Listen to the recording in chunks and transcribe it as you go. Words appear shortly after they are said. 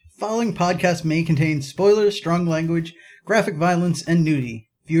following podcast may contain spoilers, strong language, graphic violence, and nudity.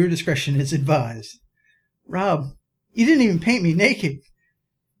 Viewer discretion is advised. Rob, you didn't even paint me naked.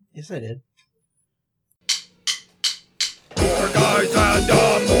 Yes, I did. Four guys and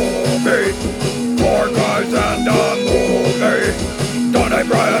a movie. Four guys and a movie. Donnie,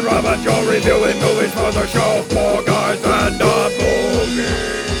 Brian, Rob, and Joe reviewing movies for the show. Four guys and a movie.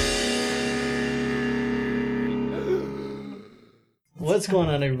 What's going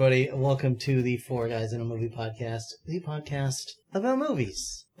on, everybody? Welcome to the Four Guys in a Movie podcast, the podcast about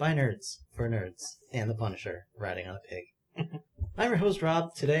movies by nerds for nerds, and the Punisher riding on a pig. I'm your host,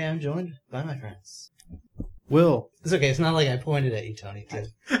 Rob. Today I'm joined by my friends. Will. It's okay. It's not like I pointed at you, Tony.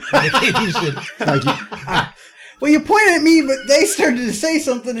 You should. Well, you pointed at me, but they started to say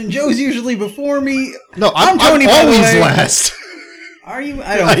something, and Joe's usually before me. No, I'm Tony, by the always way. last. Are you?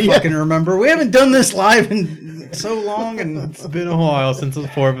 I don't fucking remember. We haven't done this live in so long, and It's been a while since the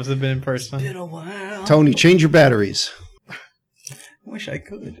four of us have been in person. Been a while. Tony, change your batteries. I wish I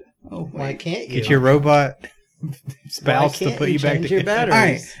could. Oh, Why wait. can't you? Get your robot spouse Why to can't put you back change your together.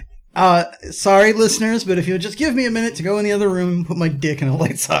 batteries? All right. Sorry, listeners, but if you'll just give me a minute to go in the other room and put my dick in a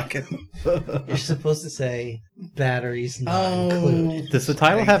light socket. You're supposed to say batteries not Oh. included. Does the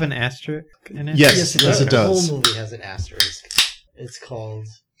title have an asterisk in it? Yes, Yes, it yes, does. it The does. whole movie has an asterisk. It's called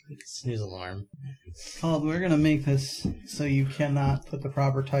Snooze Alarm. Called, we're going to make this so you cannot put the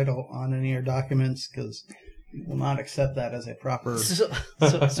proper title on any of your documents, because we will not accept that as a proper... So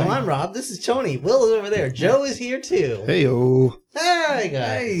I'm Rob. This is Tony. Will is over there. Joe is here too. Hey-o. Hi,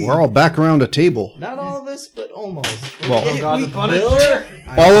 guys. Hey. We're all back around a table. Not all of us, but almost. Well, Will,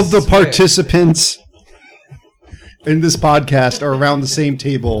 all of the participants in this podcast are around the same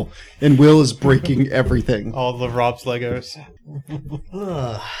table, and Will is breaking everything. All the Rob's Legos.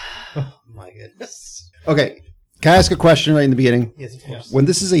 oh my goodness. Okay, can I ask a question right in the beginning? Yes, of course. When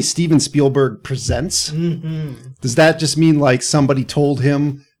this is a Steven Spielberg presents, Mm-hmm. does that just mean like somebody told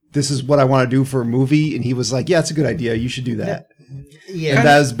him, this is what I want to do for a movie, and he was like, yeah, it's a good idea, you should do that? Yeah. And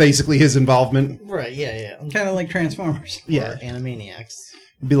that is basically his involvement? Right, yeah. Kind of like Transformers. Yeah. Or Animaniacs.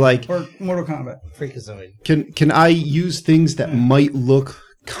 Be like, Or Mortal Kombat. Freakazoid. Can I use things that might look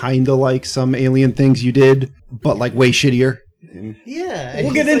kind of like some alien things you did, but like way shittier? Yeah.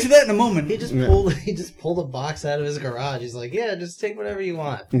 We'll get into that in a moment. He just pulled a box out of his garage. He's like, yeah, just take whatever you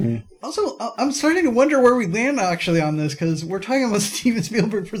want. Also, I'm starting to wonder where we land actually on this, because we're talking about Steven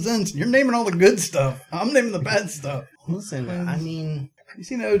Spielberg Presents, and you're naming all the good stuff. I'm naming the bad stuff. Listen, I mean, You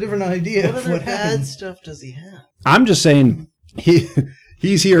seem to have a different idea what of other what bad happened. stuff does he have? I'm just saying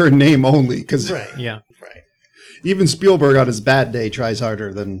he's here in name only, because Right. Yeah. Right. even Spielberg on his bad day tries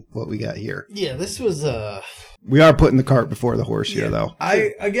harder than what we got here. Yeah, this was We are putting the cart before the horse here, though.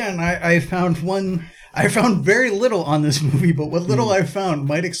 I found very little on this movie, but what little I found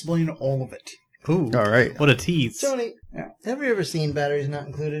might explain all of it. Ooh. All right. What a tease. Tony. Yeah. Have you ever seen Batteries Not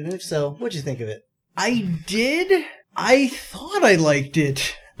Included? And if so, what'd you think of it? I did. I thought I liked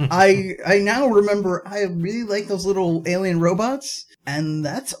it. I now remember I really like those little alien robots, and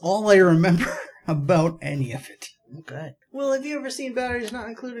that's all I remember about any of it. Okay. Well, have you ever seen Batteries Not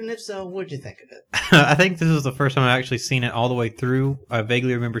Included? And if so, what'd you think of it? I think this is the first time I've actually seen it all the way through. I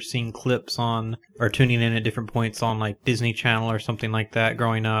vaguely remember seeing clips on, or tuning in at different points on like Disney Channel or something like that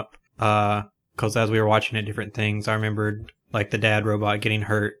growing up. Because as we were watching it, different things, I remembered like the dad robot getting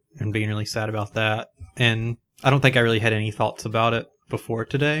hurt and being really sad about that. And I don't think I really had any thoughts about it before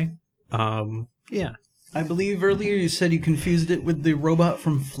today. Yeah. I believe earlier you said you confused it with the robot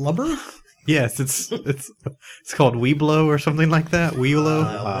from Flubber? Yes, it's called Weeblo or something like that. Weeblo.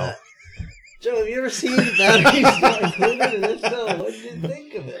 Wow. Joe, have you ever seen Batteries Not Included? And if so, what did you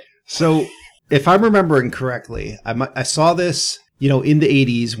think of it? So, if I'm remembering correctly, I saw this, in the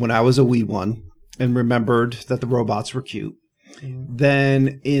 80s when I was a wee one and remembered that the robots were cute.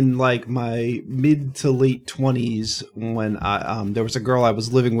 Then in like my mid to late 20s, when there was a girl I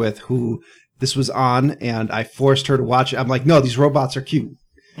was living with who this was on, and I forced her to watch it. I'm like, no, these robots are cute.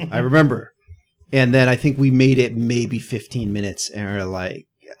 I remember. And then I think we made it maybe 15 minutes, and we're like,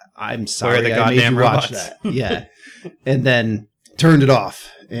 I'm sorry, Where are the I made goddamn you watch robots? that. Yeah. And then turned it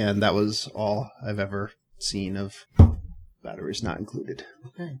off, and that was all I've ever seen of Batteries Not Included.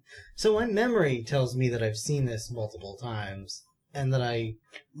 Okay. So my memory tells me that I've seen this multiple times, and that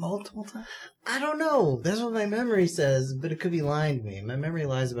Multiple times? I don't know. That's what my memory says, but it could be lying to me. My memory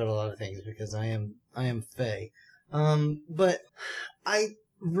lies about a lot of things because I am Faye. But I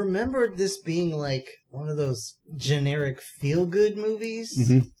remembered this being like one of those generic feel-good movies.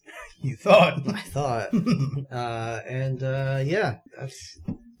 Mm-hmm. You thought. I thought. Yeah. That's,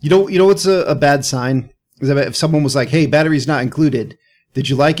 You know what's a bad sign? Is that if someone was like, hey, batteries not included, did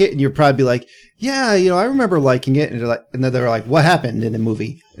you like it? And you'd probably be like, yeah, I remember liking it. And then they're like, what happened in the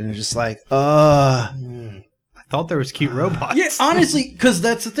movie? And they're just like, I thought there was cute robots. Yeah, honestly, because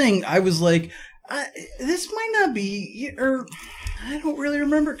that's the thing. I was like, this might not be, or I don't really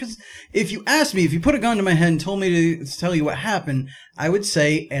remember. Because if you asked me, if you put a gun to my head and told me to tell you what happened, I would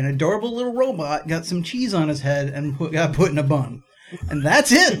say an adorable little robot got some cheese on his head and got put in a bun. And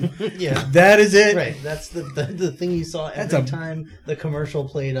that's it. Yeah. That is it. Right. That's the thing you saw every time the commercial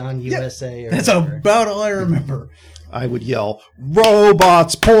played on USA. Or That's whatever. about all I remember. I would yell,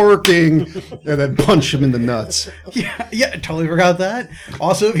 robots porking, and then punch him in the nuts. Yeah, I totally forgot that.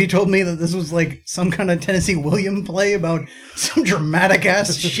 Also, if you told me that this was like some kind of Tennessee Williams play about some dramatic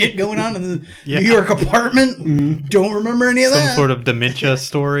ass shit going on in the New York apartment, don't remember any of Some that. sort of dementia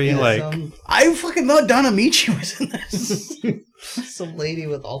story. I fucking thought Donna Michi was in this. Some lady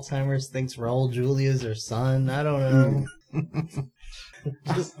with Alzheimer's thinks Raul Julia's her son. I don't know.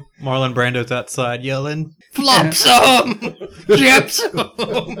 Marlon Brando's outside yelling, "Flop some, jip some."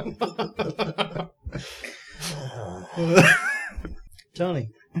 Tony.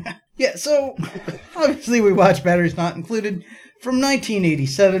 Yeah, so obviously we watched Batteries Not Included from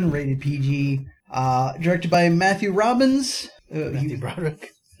 1987, rated PG, directed by Matthew Robbins. Matthew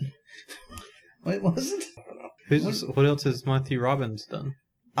Broderick. What was it? What else has Matthew Robbins done?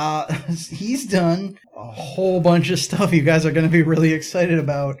 He's done a whole bunch of stuff you guys are going to be really excited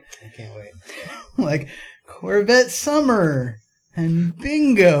about. I can't wait. Like Corvette Summer and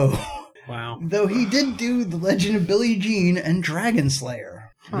Bingo. Wow. Though he did do The Legend of Billie Jean and Dragon Slayer.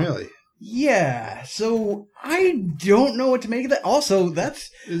 Really? Yeah, so I don't know what to make of that. Also, that's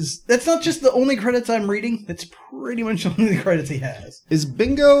not just the only credits I'm reading. That's pretty much the only credits he has. Is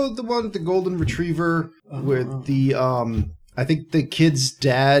Bingo the one with the golden retriever where the I think the kid's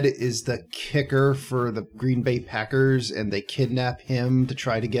dad is the kicker for the Green Bay Packers, and they kidnap him to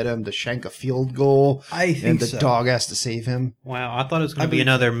try to get him to shank a field goal. I think and the so. dog has to save him. Wow, I thought it was going to be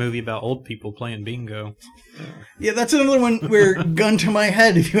another movie about old people playing bingo. Yeah, that's another one where, gun to my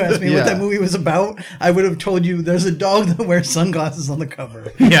head, if you asked me what that movie was about, I would have told you there's a dog that wears sunglasses on the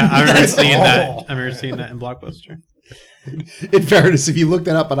cover. Yeah, I remember seeing that. all. I remember seeing that in Blockbuster. In fairness, if you look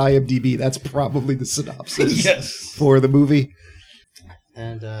that up on IMDb, that's probably the synopsis Yes. for the movie.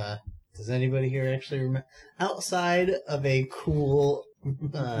 And does anybody here actually remember? Outside of a cool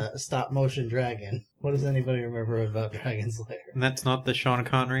stop motion dragon, what does anybody remember about Dragon Slayer? And that's not the Sean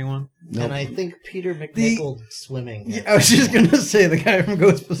Connery one? Nope. And I think Peter McNichol swimming. Yeah, I was just going to say the guy from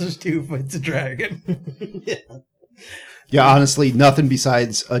Ghostbusters 2 fights a dragon. Yeah. Yeah, honestly, nothing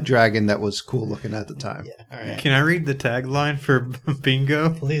besides a dragon that was cool looking at the time. Yeah. All right. Can I read the tagline for bingo?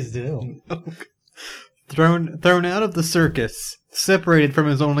 Please do. Thrown out of the circus, separated from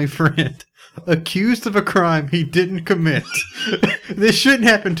his only friend, accused of a crime he didn't commit. This shouldn't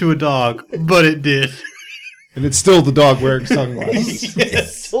happen to a dog, but it did. And it's still the dog wearing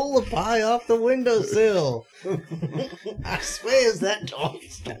sunglasses. Stole a pie off the windowsill. I swear that dog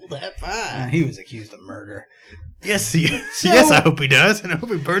stole that pie. He was accused of murder. Yes, yes, I hope he does, and I hope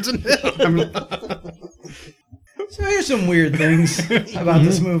he burns in hell. So here's some weird things about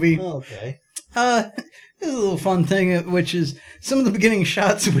this movie. Okay. There's a little fun thing, which is some of the beginning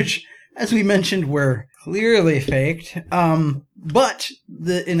shots, which, as we mentioned, were clearly faked. But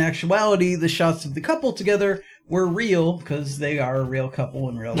in actuality, the shots of the couple together were real because they are a real couple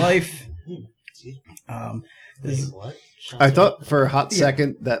in real life. What? I thought for a hot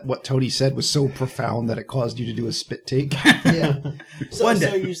second that what Tony said was so profound that it caused you to do a spit take. Yeah. One day.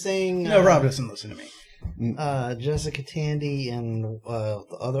 So you're saying No, Rob doesn't listen to me. Jessica Tandy and the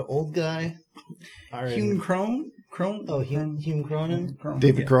other old guy are Hume Cronin? Hume Cronin.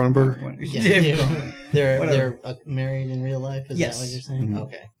 David Cronenberg. Yeah, David Cronin. They're married in real life. Is Yes. that what you're saying?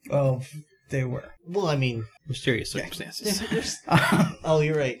 Okay. Well, they were. Well, I mean, Mysterious circumstances. oh,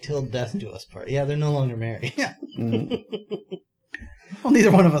 you're right. Till death do us part. Yeah, they're no longer married. Yeah. Well,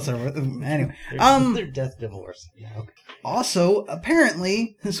 neither one of us are. Anyway. They're death divorced. Yeah. Also,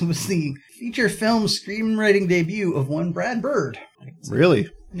 apparently, this was the feature film screenwriting debut of one Brad Bird. Really?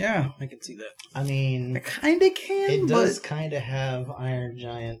 Yeah. I can see that. I mean, I kind of can, it does but kind of have Iron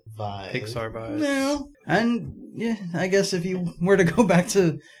Giant vibes. Pixar vibes. no. And yeah, I guess if you were to go back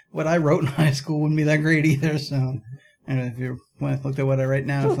to what I wrote in high school, it wouldn't be that great either. So, and if you looked at what I write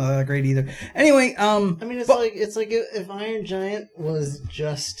now, it's not that great either. Anyway, I mean, it's like if Iron Giant was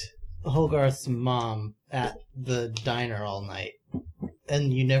just Hogarth's mom at the diner all night,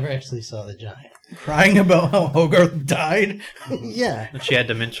 and you never actually saw the giant. crying about how Hogarth died. Yeah. And she had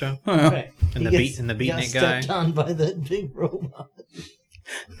dementia. Huh. Right. And He the gets- beating got it guy. stepped on by that big robot.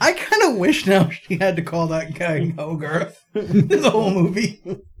 I kind of wish now she had to call that guy Hogarth the whole movie.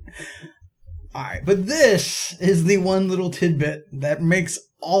 Alright, but this is the one little tidbit that makes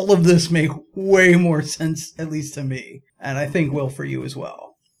all of this make way more sense, at least to me. And I think will for you as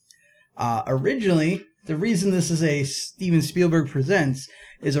well. Originally, the reason this is a Steven Spielberg Presents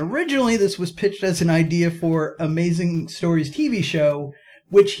is originally this was pitched as an idea for Amazing Stories TV show,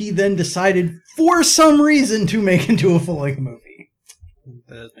 which he then decided for some reason to make into a full-length movie.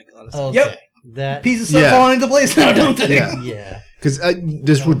 That does make a lot of sense. Okay. Yep. That. Pieces start Yeah. falling into place now, don't they? Yeah. Yeah. Because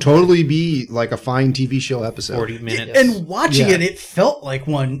this would totally be like a fine TV show episode. 40 minutes. And watching Yeah. it felt like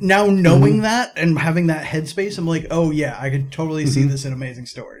one. Now knowing that and having that headspace, I'm like, oh yeah, I could totally see this in Amazing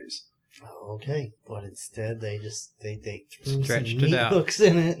Stories. Okay, but instead they threw Stretched some it meat out. hooks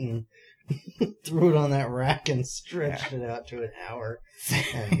in it and threw it on that rack and stretched it out to an hour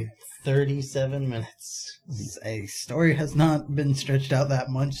and 37 minutes. A story has not been stretched out that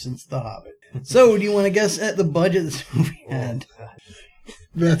much since The Hobbit. So, do you want to guess at the budget this movie had?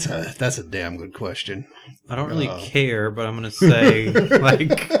 That's a damn good question. I don't really care, but I'm going to say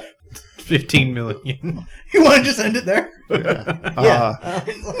like 15 million. You want to just end it there?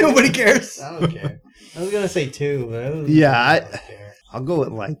 Nobody cares. I don't care. I was gonna say 2, but I don't care. I'll go with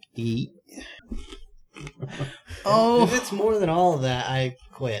like 8. Oh, If it's more than all of that, I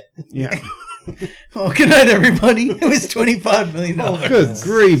quit. Yeah. well, good night, everybody. It was $25 million. Good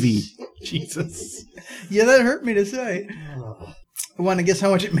gravy. Jesus. Yeah, that hurt me to say. Oh, Want to guess how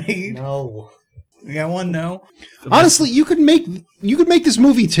much it made? no. We got one no. Honestly, you could make this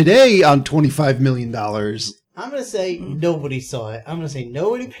movie today on $25 million. I'm gonna say nobody saw it. I'm gonna say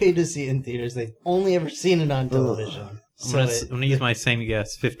nobody paid to see it in theaters. They've only ever seen it on television. I'm going to use my same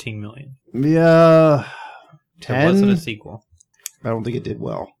guess, 15 million. Yeah. It wasn't a 10? sequel. I don't think it did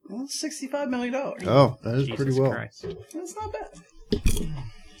well. Well, $65 million. Oh, that is Jesus pretty well. Christ. That's not bad.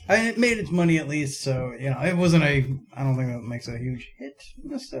 It made its money at least, so, it wasn't I don't think that makes a huge hit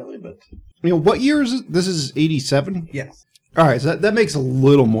necessarily, but You know, what year is it? This is 87? yeah. All right, so that makes a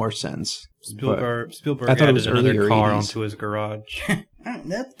little more sense. Spielberg I thought it added was another earlier car 80s. onto his garage.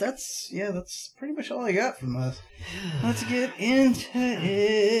 That's pretty much all I got from us. Let's get into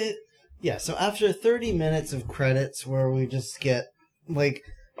it. Yeah, so after 30 minutes of credits where we just get, like...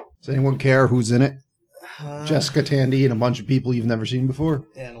 Does anyone care who's in it? Jessica. Jessica Tandy and a bunch of people you've never seen before?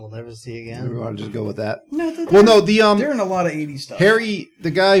 And we'll never see We again. want to just go with that. No, Well, no, the they're in a lot of 80s stuff. Harry,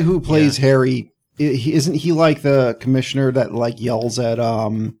 the guy who plays Harry, isn't he like the commissioner that like yells at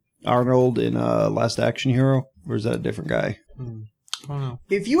Arnold in Last Action Hero? Or is that a different guy? Oh, no.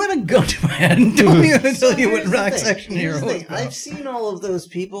 If you had a gun to my head and told me to tell you what Here's the Rax thing. Action Here's Hero the was thing. I've about. seen all of those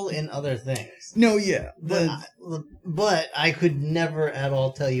people in other things. No, yeah. But I could never at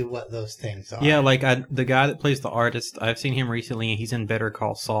all tell you what those things are. Yeah, like the guy that plays the artist, I've seen him recently, and he's in Better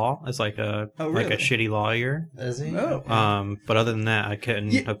Call Saul as like a really? shitty lawyer. Is he? Oh. But other than that, I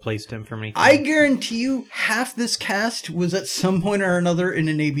couldn't have placed him from anything. I guarantee you half this cast was at some point or another in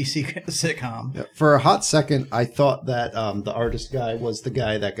an ABC sitcom. Yeah, for a hot second, I thought that the artist guy was the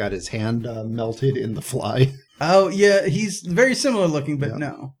guy that got his hand melted in The Fly. Oh, yeah, he's very similar looking, but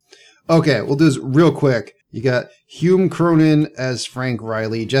no. Okay, we'll do this real quick. You got Hume Cronin as Frank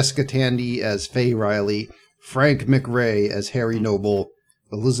Riley, Jessica Tandy as Faye Riley, Frank McRae as Harry Noble,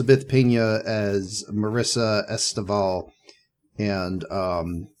 Elizabeth Pena as Marissa Esteval, and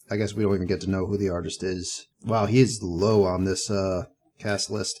I guess we don't even get to know who the artist is. Wow, he is low on this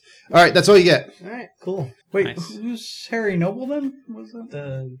cast list. All right, that's all you get. All right, cool. Wait, Nice. who's Harry Noble then? Was that?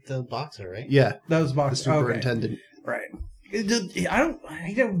 The boxer, right? Yeah, That was the Box. Okay. superintendent. Right. I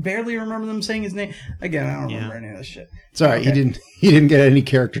don't barely remember them saying his name. Again, I don't remember any of this shit. It's all right. Okay. He didn't get any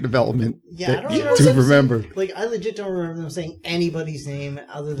character development Yeah, I don't that, remember to them remember. saying- like, I legit don't remember them saying anybody's name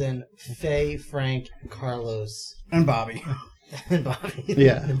other than Faye, Frank, Carlos, And Bobby. and Bobby.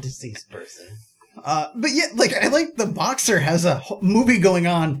 Yeah. The deceased person. But yeah, like, I like the boxer has a movie going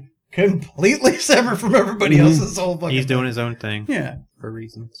on completely separate from everybody else's whole fucking He's doing thing. his own thing Yeah. for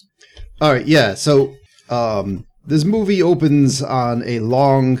reasons. All right, yeah. So this movie opens on a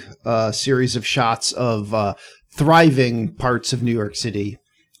long series of shots of thriving parts of New York City,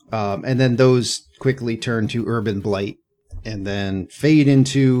 and then those quickly turn to urban blight, and then fade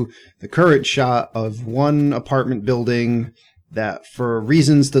into the current shot of one apartment building that, for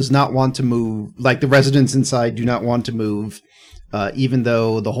reasons, does not want to move. Like the residents inside do not want to move. Even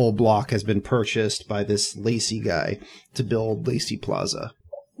though the whole block has been purchased by this Lacey guy to build Lacey Plaza.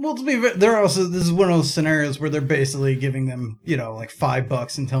 Well, to be fair, they're also, this is one of those scenarios where they're basically giving them, like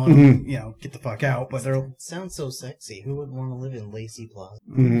 $5 and telling them, get the fuck out. But they're, It sounds so sexy. Who would want to live in Lacey Plaza?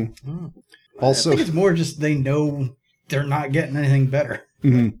 Mm-hmm. I Also, think it's more just they know they're not getting anything better.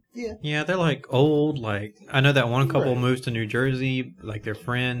 Mhm. Yeah, they're like old. Like I know that one couple Right. moves to New Jersey, like they're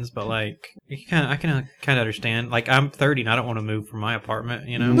friends, but like I can kind of understand. Like I'm 30 and I don't want to move from my apartment.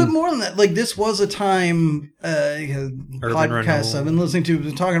 You know, But more than that, like this was a time podcasts renewal. I've been listening to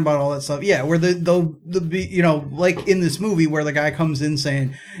been talking about all that stuff. Yeah, where the like in this movie where the guy comes in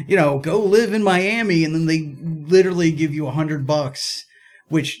saying, go live in Miami, and then they literally give you $100,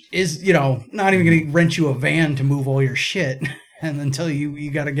 which is not even going to rent you a van to move all your shit, and then tell you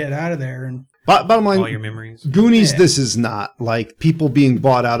got to get out of there. And Bottom line, all your memories. Goonies, Yeah. this is not like people being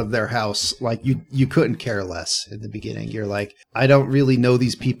bought out of their house. Like you couldn't care less in the beginning. You're like, I don't really know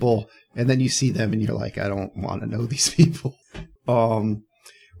these people. And then you see them and you're like, I don't want to know these people.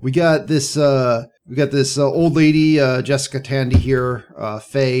 We got this old lady, Jessica Tandy here.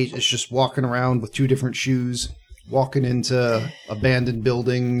 Faye is just walking around with two different shoes, walking into abandoned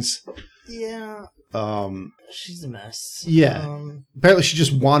buildings. Yeah. She's a mess. Yeah. Apparently she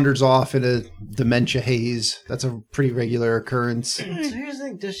just wanders off in a dementia haze. That's a pretty regular occurrence. So here's the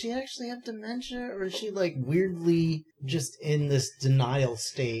thing, does she actually have dementia, or is she like weirdly just in this denial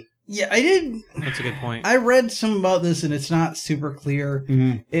state? yeah, I did. That's a good point. I read some about this, and it's not super clear.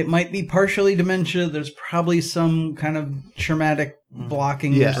 Mhm. It might be partially dementia. There's probably some kind of traumatic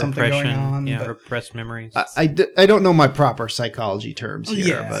blocking Yeah. or something going Repression, on. yeah, but- repressed memories. I don't know my proper psychology terms here,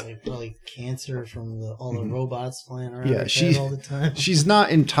 Yeah. but Like, probably cancer from all the robots flying around Yeah, her she- head all the time. she's not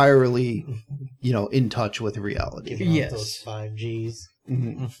entirely, in touch with reality. Giving out Yes. those 5Gs.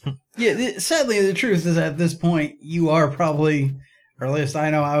 Mhm. Yeah, sadly, the truth is at this point, you are probably, or at least I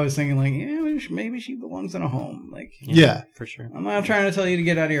know I was thinking, like, maybe she belongs in a home. Like, Yeah. for sure. I'm not trying to tell you to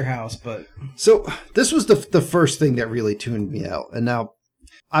get out of your house, but So this was the first thing that really tuned me out. And now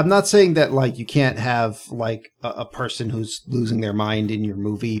I'm not saying that like you can't have like a person who's losing their mind in your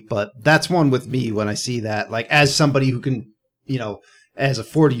movie, but that's one with me when I see that, like as somebody who can, as a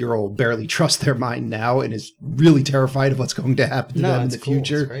 40-year-old barely trust their mind now and is really terrified of what's going to happen to them in it's the cool.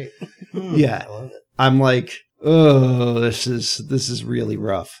 future. It's great. Yeah. I love it. I'm like, oh, this is really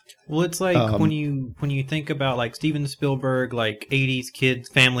rough. Well, it's like when you think about like Steven Spielberg, like 80s kids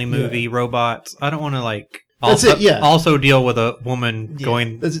family movie robots. I don't want to like That's also, it, yeah. also deal with a woman Yeah.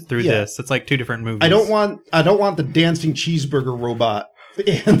 going That's- through yeah. this. It's like two different movies. I don't want the dancing cheeseburger robot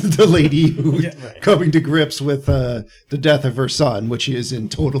and the lady who's Right. coming to grips with the death of her son, which she is in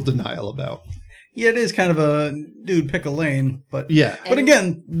total denial about. yeah, it is kind of a dude pick a lane. But Yeah. but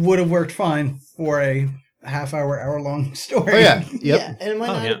again, would have worked fine for a hour long story. Oh yeah. Yep. Yeah, and it might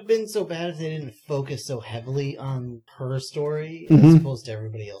Oh, not yeah. have been so bad if they didn't focus so heavily on her story Mhm. as opposed to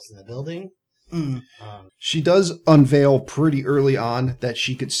everybody else in the building. Mm. She does unveil pretty early on that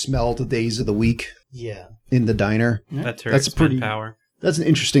she could smell the days of the week Yeah. in the diner. That's her That's X-Men pretty- power. That's an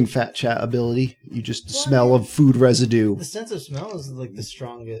interesting fat chat ability. You just Well, smell of food residue. The sense of smell is like the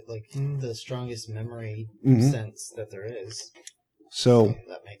strongest memory Mhm. sense that there is. So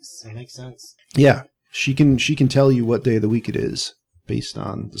That makes sense. yeah, she can tell you what day of the week it is based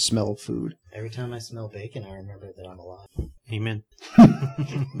on the smell of food. Every time I smell bacon, I remember that I'm alive. Amen.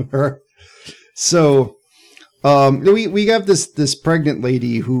 So, we have this pregnant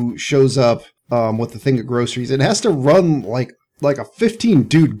lady who shows up with the thing of groceries and has to run like a 15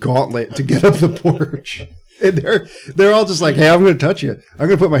 dude gauntlet to get up the porch. And they're all just like, "Hey, I'm going to touch you. I'm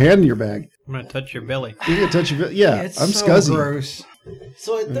going to put my hand in your bag. I'm gonna touch your belly. You're going to touch your yeah. It's I'm so scuzzy." gross.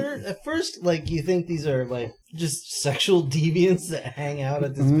 So at first, like, you think these are like just sexual deviants that hang out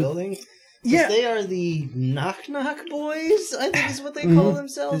at this Mhm. building. But Yeah, they are the knock knock boys, I think is what they call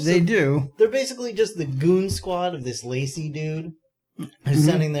themselves. they So do. they're basically just the goon squad of this Lacey dude who's Mhm.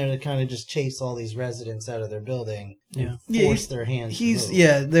 sending there to kind of just chase all these residents out of their building and Yeah. Yeah, force their hands. to He's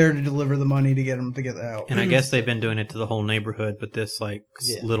move. there to deliver the money to get them to get out. And I guess they've been doing it to the whole neighborhood, but this like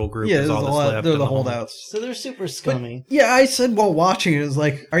Yeah. little group Yeah, is there's all a that's lot, left. they're in the home. holdouts. So they're super scummy. Yeah, I said while watching it, is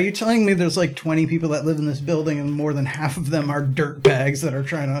like, are you telling me there's like 20 people that live in this building and more than half of them are dirt bags that are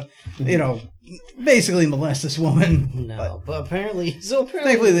trying to, basically molest this woman? No, but apparently Thankfully,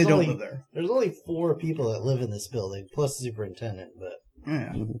 they there's don't only- live there. There's only 4 people that live in this building, plus the superintendent, but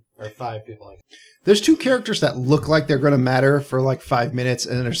Yeah. or 5 people. Like, There's two characters that look like they're going to matter for like 5 minutes,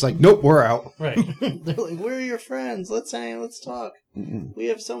 and then they're just like, "Nope, we're out." right? They're like, "Where are your friends? Let's hang. Let's talk. Mm-mm. We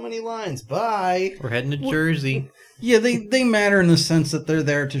have so many lines. Bye." We're heading to Jersey. Yeah, they matter in the sense that they're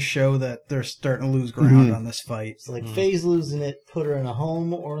there to show that they're starting to lose ground Mhm. on this fight. It's like Faye's losing it. Put her in a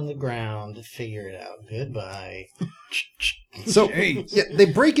home or in the ground. Figure it out. Goodbye. So Jeez. yeah, they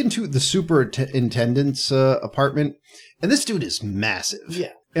break into the superintendent's apartment, and this dude is massive.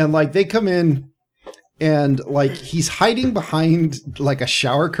 Yeah. And like they come in, and like he's hiding behind like a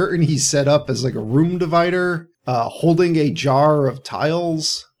shower curtain he's set up as like a room divider. holding a jar of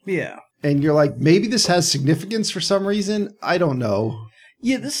tiles. Yeah. And you're like, maybe this has significance for some reason. I don't know.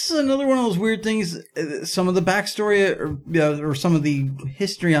 Yeah, this is another one of those weird things. Some of the backstory or some of the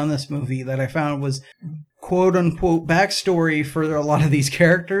history on this movie that I found was quote unquote backstory for a lot of these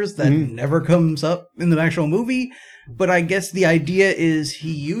characters that never comes up in the actual movie. But I guess the idea is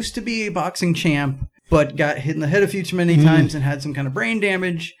he used to be a boxing champ, but got hit in the head a few too many times and had some kind of brain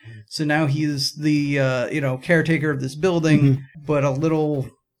damage. So now he's the caretaker of this building, but a little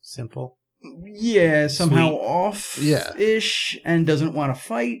Simple. yeah, somehow Sweet. off-ish and doesn't want to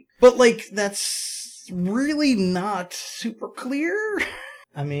fight. But, like, that's really not super clear.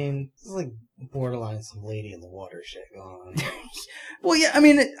 I mean, it's like borderline some lady in the water shit going on. Well, yeah, I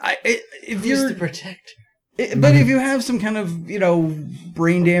mean, if Who's you're... to protect But if you have some kind of,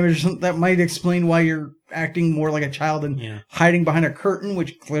 brain damage or something, that might explain why you're acting more like a child and hiding behind a curtain,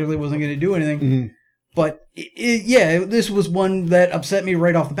 which clearly wasn't going to do anything. But, this was one that upset me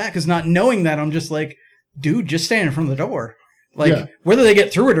right off the bat, because not knowing that, I'm just like, dude, just stand in front of the door. Like, whether they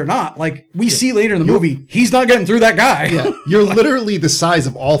get through it or not, like, we see later in the movie, he's not getting through that guy. Yeah, you're literally the size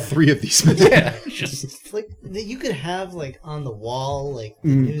of all three of these men. Yeah. It's like you could have like on the wall like the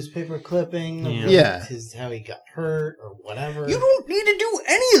newspaper clipping of his how he got hurt or whatever. You don't need to do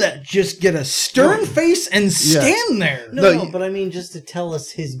any of that. Just get a stern face and stand there. No, but I mean just to tell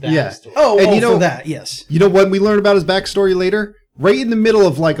us his backstory. And for that, yes. You know when we learn about his backstory later? Right in the middle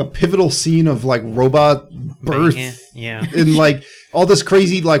of like a pivotal scene of like robot birth. Yeah. And like all this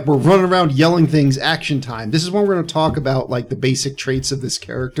crazy, like we're running around yelling things, action time. This is when we're going to talk about like the basic traits of this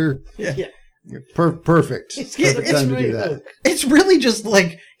character. Yeah. Perfect. Perfect time to do that. It's really just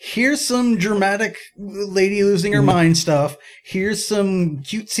like, here's some dramatic lady losing her mind stuff. Here's some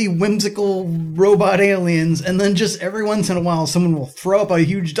cutesy, whimsical robot aliens. And then just every once in a while, someone will throw up a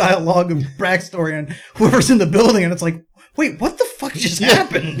huge dialogue of backstory on whoever's in the building. And it's like, wait, what the fuck just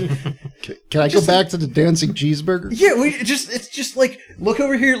happened? Can I go back to the dancing cheeseburger? Yeah, it's just like, look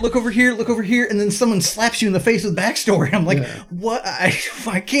over here, look over here, look over here, and then someone slaps you in the face with backstory. I'm like, what?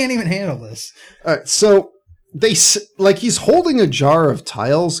 I can't even handle this. All right, so he's holding a jar of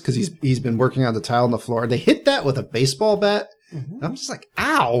tiles because he's been working on the tile on the floor. They hit that with a baseball bat. I'm just like,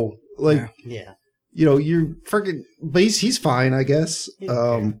 ow! Like, you're freaking. But he's fine, I guess.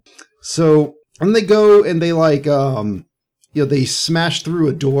 So and they go and they like they smash through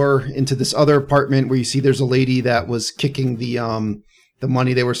a door into this other apartment where you see there's a lady that was kicking the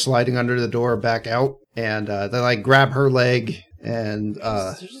money they were sliding under the door back out, and they like grab her leg and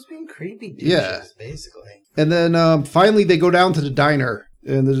they're just being creepy douches, basically. And then finally they go down to the diner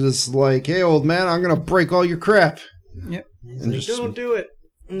and they're just like, "Hey, old man, I'm gonna break all your crap." Yep. He's like, "Don't do it,"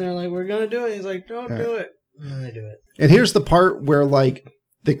 and they're like, "We're gonna do it." He's like, "Don't do it," and then they do it. And here's the part where like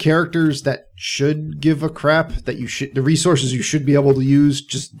the characters that should give a crap that the resources you should be able to use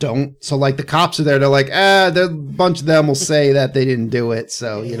just don't. So like the cops are there, they're like, a bunch of them will say that they didn't do it.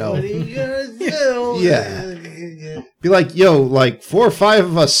 So, What are you gonna do? Yeah. Be like, yo, like 4 or 5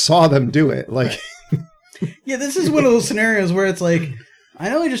 of us saw them do it. Like, Yeah, this is one of those scenarios where it's like, I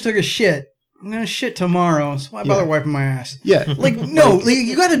know I just took a shit. I'm gonna shit tomorrow, so why bother wiping my ass? yeah. Like, no,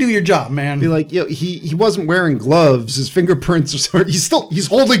 you gotta do your job, man. Be like, yo, he wasn't wearing gloves. His fingerprints are sort. He's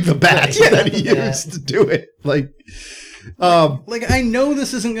holding the bat that he used to do it. Like, I know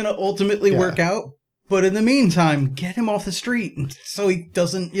this isn't gonna ultimately work out, but in the meantime, get him off the street so he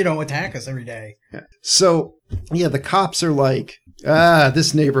doesn't, attack us every day. yeah. So the cops are like,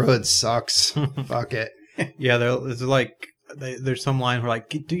 this neighborhood sucks. Fuck it. Yeah, there's like there's some line where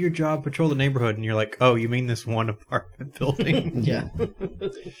like, do your job, patrol the neighborhood, and you're like, oh, you mean this one apartment building? Yeah.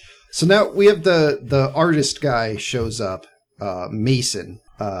 So now we have the artist guy shows up, Mason.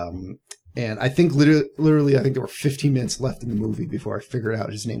 And I think literally, I think there were 15 minutes left in the movie before I figured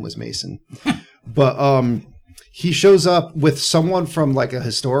out his name was Mason. But he shows up with someone from like a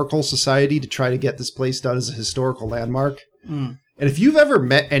historical society to try to get this place done as a historical landmark. And if you've ever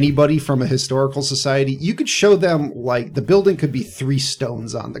met anybody from a historical society, you could show them like the building could be 3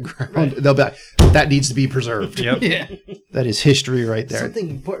 stones on the ground. Right. They'll be like, that needs to be preserved. Yep. Yeah. That is history right there.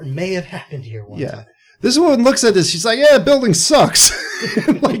 Something important may have happened here once. Yeah. This woman looks at this. She's like, the building sucks.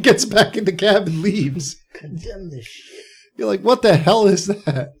 And like gets back in the cab and leaves. Condemn this shit. You're like, what the hell is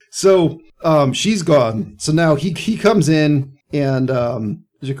that? So she's gone. So now he comes in and what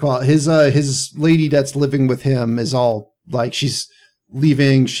do you call it? His lady that's living with him is all like, she's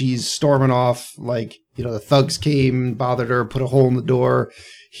leaving. She's storming off. Like, the thugs came, bothered her, put a hole in the door.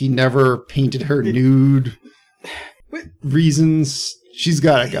 He never painted her nude. Reasons. She's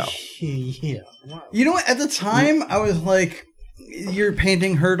got to go. Yeah. Wow. You know what? At the time, I was like, you're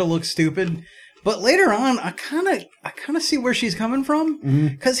painting her to look stupid. But later on, I kind of see where she's coming from,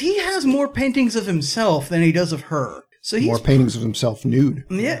 because he has more paintings of himself than he does of her. So he's More paintings of himself nude.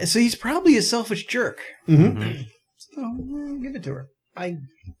 yeah. So he's probably a selfish jerk. Mm-hmm. So give it to her. I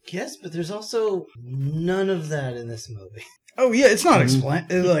guess, but there's also none of that in this movie. Oh yeah, it's not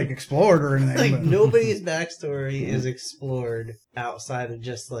explored or anything. Like but- nobody's backstory is explored outside of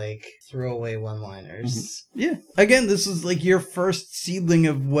just like throwaway one-liners. Yeah. Again, this is like your first seedling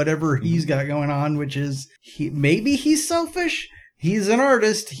of whatever he's got going on, which is maybe he's selfish. He's an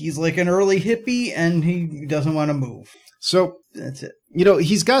artist. He's like an early hippie, and he doesn't want to move. So, That's it. you know,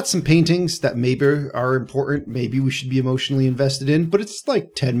 he's got some paintings that maybe are important. Maybe we should be emotionally invested in, but it's like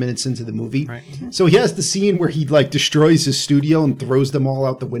 10 minutes into the movie. Right. So he has the scene where he like destroys his studio and throws them all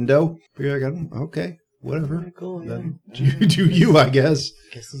out the window. You're like, okay, whatever. Very cool. Yeah. Then do you, I guess.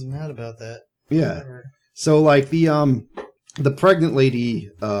 Guess he's mad about that. Yeah. Whatever. So like the pregnant lady,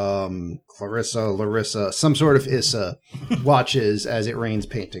 Larissa, some sort of Issa, watches as it rains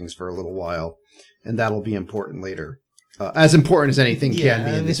paintings for a little while, and that'll be important later. As important as anything can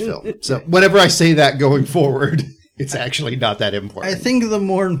be in this film. So whenever I say that going forward, it's actually not that important. I think the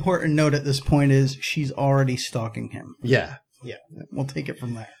more important note at this point is she's already stalking him. Yeah. We'll take it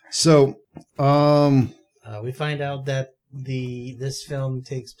from there. So, We find out that this film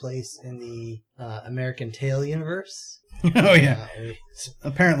takes place in the American Tail universe. Oh yeah. We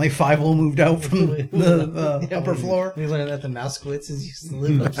Apparently, Fievel moved out from the Yeah, upper we- floor. We learned that the Mousequitzes used to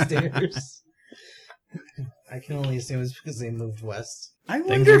live upstairs. I can only assume it's because they moved west. I Things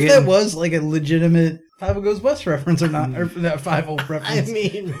wonder are if getting- that was like a legitimate Fievel Goes West reference or not, or that Fievel I reference.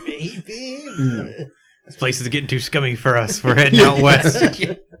 mean, maybe. This place is getting too scummy for us. We're heading out west.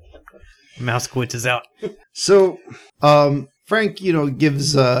 Mousequitch is out. so, Frank, you know,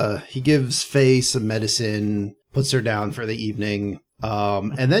 gives Faye some medicine, puts her down for the evening,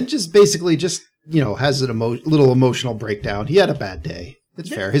 and then just basically you know, has an little emotional breakdown. He had a bad day. It's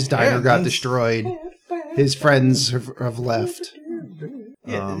fair. His diner got that's- destroyed. His friends have left.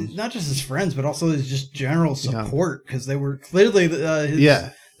 Yeah, not just his friends, but also his just general support, because they were clearly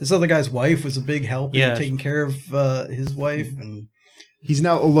this other guy's wife was a big help in taking care of his wife, and He's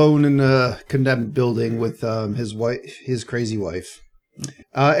now alone in a condemned building with his crazy wife,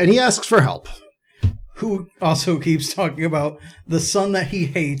 and he asks for help. who also keeps talking about the son that he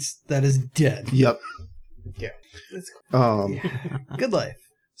hates that is dead. Yep. It's Good life.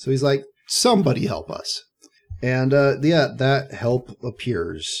 So he's like, somebody help us. And that help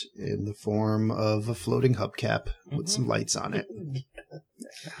appears in the form of a floating hubcap with some lights on it.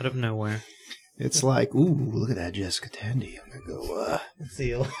 Out of nowhere. It's like, ooh, look at that Jessica Tandy. I'm gonna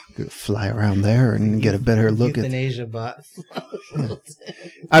seal. go fly around there and get a better look at. Euthanasia bot.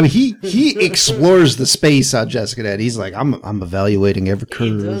 I mean, he explores the space on Jessica Tandy. He's like, I'm evaluating every He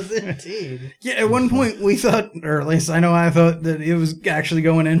curve. does indeed. Yeah, at one point we thought, or at least I know I thought, that it was actually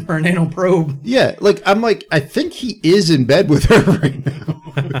going in for an anal probe. Yeah, I think he is in bed with her right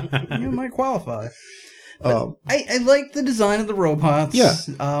now. You might qualify. I like the design of the robots. Yeah.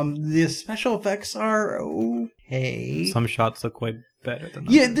 The special effects are okay. Some shots look way better than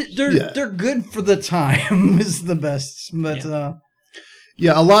others. Yeah, they're good for the time. Is the best, but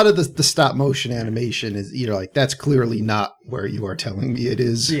Yeah, a lot of the stop motion animation is, you know, like that's clearly not where you are telling me it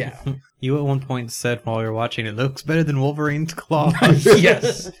is. yeah. You at one point said while you're watching, it looks better than Wolverine's claw.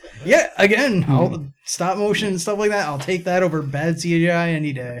 Yes. Yeah. Again, all the stop motion and stuff like that. I'll take that over bad CGI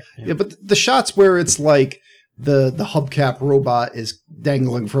any day. Yeah, but the shots where it's like the hubcap robot is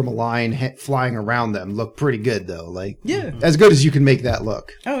dangling from a line, flying around them, look pretty good though. Like, Yeah. as good as you can make that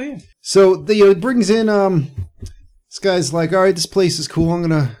look. Oh yeah. So it brings in this guy's like, all right, this place is cool. I'm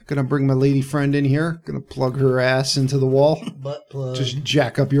gonna bring my lady friend in here. Gonna plug her ass into the wall. Butt plug. Just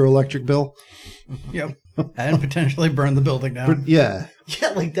jack up your electric bill. Yep. And potentially burn the building down. Yeah. Yeah,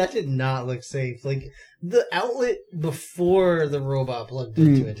 like that did not look safe. Like the outlet before the robot plugged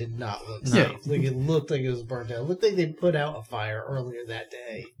into it did not look safe. Like it looked like it was burnt out. It looked like they put out a fire earlier that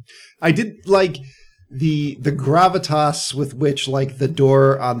day. I did like the gravitas with which like the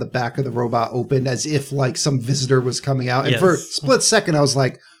door on the back of the robot opened as if like some visitor was coming out. And for a split second I was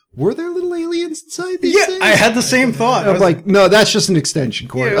like, were there little aliens inside these things? I had the same thought. I'm like, no, that's just an extension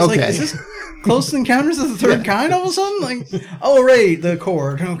cord. Yeah, I was okay. like, is this Close Encounters of the Third Kind all of a sudden? Like, oh, right, the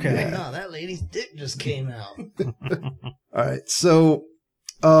cord. Okay. No, that lady's dick just came out. All right. So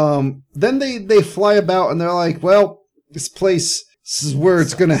then they fly about and they're like, well, this is where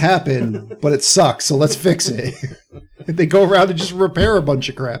it's going to happen, but it sucks, so let's fix it. They go around and just repair a bunch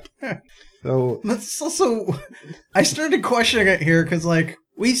of crap. So That's also, I started questioning it here because, like,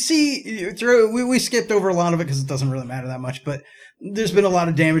 We see through. We skipped over a lot of it because it doesn't really matter that much. But there's been a lot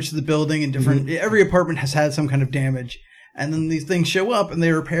of damage to the building, and different. Every apartment has had some kind of damage, and then these things show up and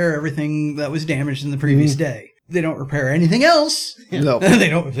they repair everything that was damaged in the previous day. They don't repair anything else. No. They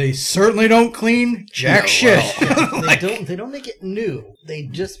don't. They certainly don't clean jack shit. They don't make it new. They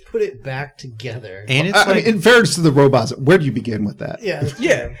just put it back together. And it's I mean, in fairness to the robots, where do you begin with that? Yeah.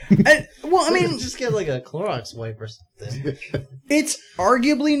 Yeah. And, well, I mean, just get like a Clorox wipe or something. it's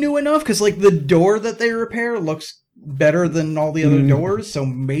arguably new enough because, like, the door that they repair looks better than all the other doors, so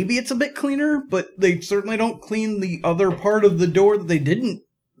maybe it's a bit cleaner. But they certainly don't clean the other part of the door that they didn't,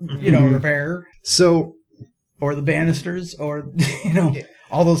 repair. So. Or the banisters, or,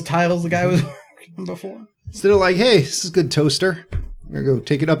 all those tiles the guy was working on before. So they're like, hey, this is a good toaster. I'm going to go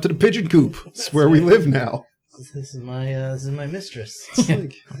take it up to the pigeon coop. It's where we live now. This is my mistress.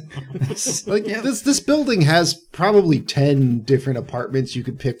 This building has probably 10 different apartments you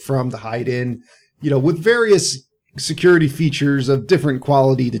could pick from to hide in, with various security features of different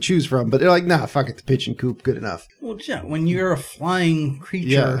quality to choose from. But they're like, nah, fuck it, the pigeon coop, good enough. Well, yeah, when you're a flying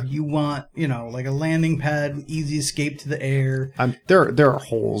creature, you want, like a landing pad, easy escape to the air. There are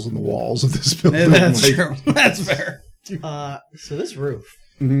holes in the walls of this building. That's true. That's fair. So this roof.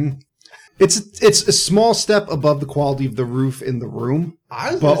 Mm-hmm. It's a small step above the quality of the roof in the room.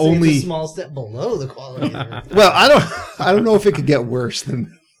 I was going to say only it's a small step below the quality of the roof. Well, I don't know if it could get worse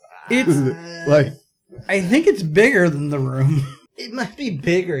than it's like. I think it's bigger than the room. It might be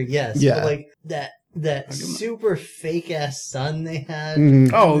bigger, yes. Yeah. But like that super fake ass sun they had.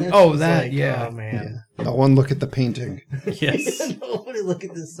 Mm-hmm. Oh, that, like, yeah. Oh, man. Yeah. No one look at the painting. Yes. Nobody look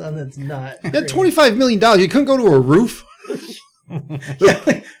at the sun that's not. You had $25 million. You couldn't go to a roof?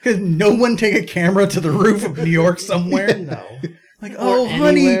 Yeah, because no one take a camera to the roof of New York somewhere. No. Like, Or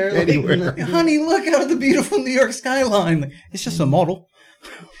honey, anywhere. honey, look out at the beautiful New York skyline. Like, it's just a model.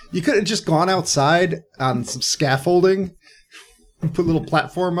 You could have just gone outside on some scaffolding and put a little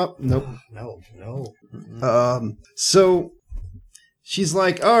platform up. Nope. No. So she's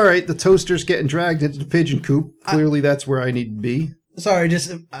like, all right, the toaster's getting dragged into the pigeon coop. Clearly that's where I need to be. Sorry,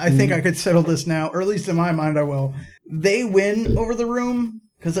 I think I could settle this now, or at least in my mind I will. They win over the room,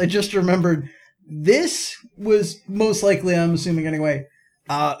 because I just remembered this was most likely, I'm assuming anyway,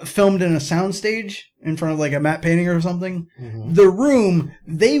 filmed in a soundstage in front of like a matte painting or something. Mm-hmm. The room,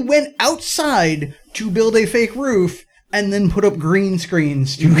 they went outside to build a fake roof and then put up green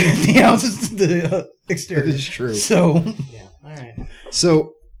screens to get the houses to the exterior. That is true. So, Yeah. All right.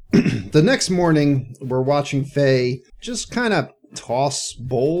 So the next morning, we're watching Faye just kind of toss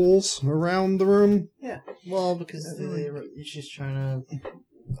bowls around the room. Yeah. Well, because she's trying to.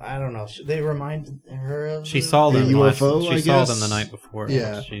 I don't know. They reminded her of. She saw them. UFO, She I saw guess. them the night before.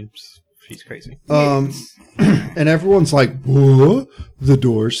 Yeah. She's crazy. And everyone's like, "What? The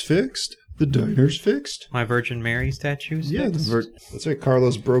door's fixed. The diner's fixed." My Virgin Mary statues. Yeah, that's right.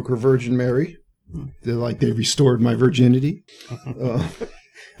 Carlos broke her Virgin Mary. They restored my virginity.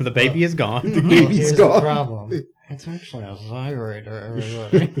 The baby is gone. The baby's here's gone. the problem. It's actually a vibrator,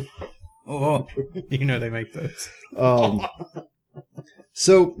 everybody. oh, You know they make those.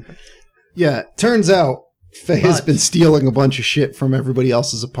 So, yeah, turns out Faye has been stealing a bunch of shit from everybody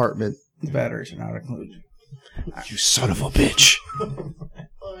else's apartment. the batteries are not included. You son of a bitch.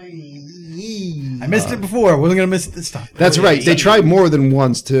 I missed it before. I wasn't going to miss it this time. That's right. They tried more than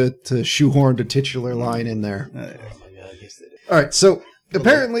once to shoehorn the titular line in there. Oh my god, yes they did. All right, so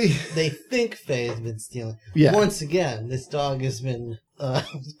apparently... They think Faye has been stealing. Yeah. Once again, this dog has been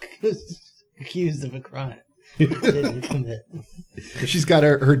accused of a crime. Didn't commit. She's got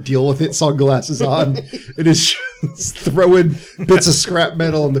her deal with it sunglasses on and is throwing bits of scrap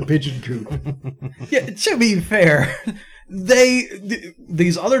metal in the pigeon coop. Yeah, to be fair,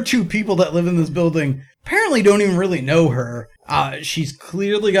 these other two people that live in this building apparently don't even really know her. She's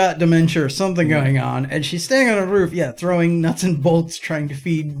clearly got dementia or something going on, and she's standing on a roof, throwing nuts and bolts, trying to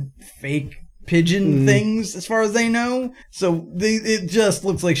feed fake pigeon things, as far as they know. So it just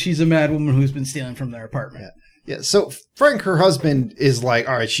looks like she's a mad woman who's been stealing from their apartment. Yeah, so Frank, her husband, is like,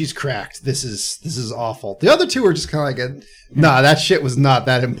 all right, she's cracked. This is awful. The other two are just kind of like, nah, that shit was not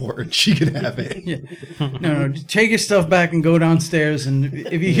that important. She could have it. Yeah. No, just take your stuff back and go downstairs, and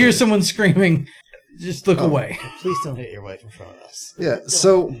if you hear someone screaming, just look away. Please don't hit your wife in front of us. Yeah,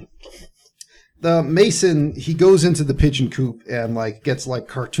 so the Mason, he goes into the pigeon coop and like gets like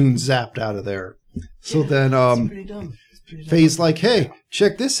cartoon zapped out of there. So then It's pretty dumb. Faye's like, hey,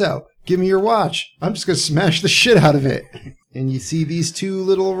 check this out. Give me your watch. I'm just going to smash the shit out of it. And you see these two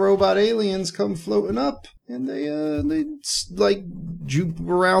little robot aliens come floating up, and they like juke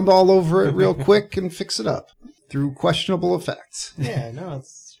around all over it real quick and fix it up. through questionable effects. Yeah, no,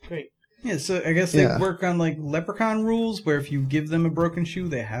 it's great. Yeah, so I guess they Yeah. work on like Leprechaun rules, where if you give them a broken shoe,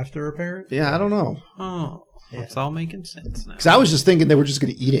 they have to repair it. Yeah, I don't know. Oh, it's all making sense now. Because I was just thinking they were just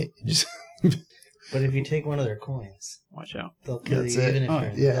going to eat it. Just But if you take one of their coins, Watch out. they'll kill That's you it. even if Oh,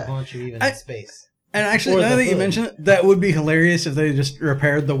 you're yeah. they'll haunt you even I- in space. And actually, Or now the that you hood. mention it, that would be hilarious if they just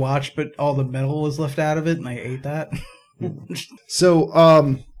repaired the watch, but all the metal was left out of it, and they ate that.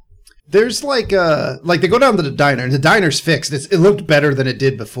 so, there's like they go down to the diner, and the diner's fixed. It looked better than it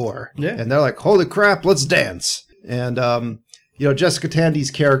did before. Yeah. And they're like, "Holy crap, let's dance!" And Jessica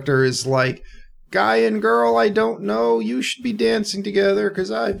Tandy's character is like, "Guy and girl, I don't know. You should be dancing together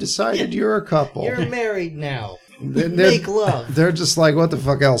because I've decided you're a couple." You're married now. They're- Make love. They're just like, "What the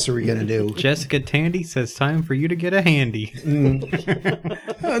fuck else are we gonna do?" Jessica Tandy says time for you to get a handy.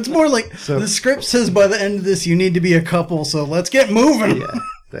 It's more like So- the script says by the end of this, you need to be a couple, so let's get moving.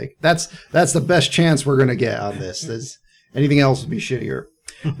 Yeah, that's the best chance we're gonna get on this. Anything else would be shittier.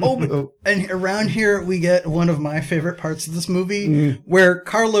 Oh, and around here we get one of my favorite parts of this movie, where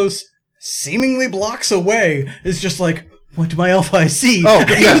Carlos seemingly blocks away is just like, "What do my elf eye see?" Oh, And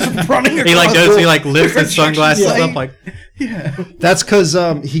yeah. he's running He like across goes, the he like lifts his construction sunglasses site. up like, Yeah. That's because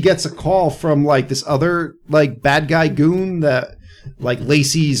he gets a call from like this other like bad guy goon that like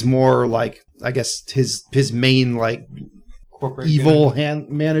Lacey's more like I guess his main like corporate evil hand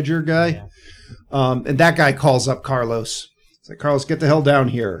manager guy, and that guy calls up Carlos. It's like, "Carlos, get the hell down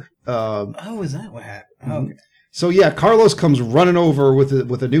here." Oh, is that what happened? Okay. So yeah, Carlos comes running over with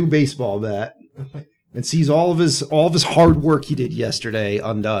a new baseball bat and sees all of his hard work he did yesterday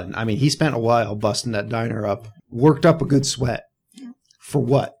undone. I mean, he spent a while busting that diner up, worked up a good sweat. For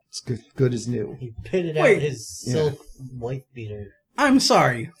what? It's good as new. He pitted Wait. out his silk wife beater. I'm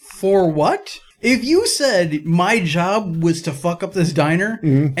sorry. For what? If you said my job was to fuck up this diner,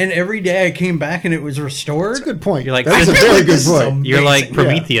 and every day I came back and it was restored, That's a good point. You're like, that's a I feel very like good this is point. You're like amazing.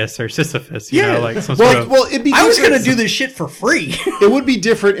 Prometheus or Sisyphus, you Yeah. know, like some sort Well, of. well, it'd be I was going to different- do this shit for free. It would be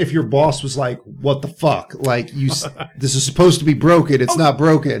different if your boss was like, "What the fuck? Like, this is supposed to be broken. It's not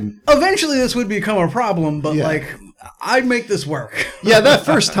broken." Eventually this would become a problem, but Yeah. like, I'd make this work. Yeah, that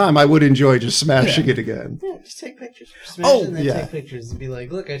first time I would enjoy just smashing it again. Yeah, just take pictures. Smash Oh, it and then yeah. take pictures and be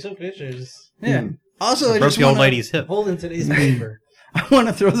like, look, I took pictures. Yeah. Also, I broke just the old wanna, lady's hip. Hold in today's paper. I want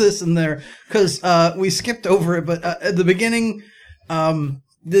to throw this in there because we skipped over it, but at the beginning,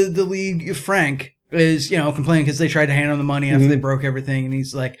 the lead Frank is complaining because they tried to hand him the money after they broke everything, and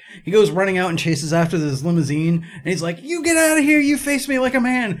he's like, he goes running out and chases after this limousine, and he's like, "You get out of here! You face me like a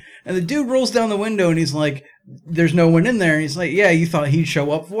man!" And the dude rolls down the window, and he's like, "There's no one in there." And he's like, "Yeah, you thought he'd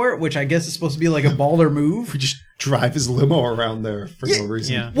show up for it," which I guess is supposed to be like a baller move. We just drive his limo around there for no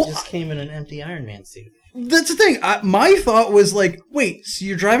reason. Yeah. He just came in an empty Iron Man suit. That's the thing. My thought was like, wait, so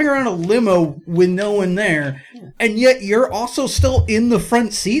you're driving around a limo with no one there, and yet you're also still in the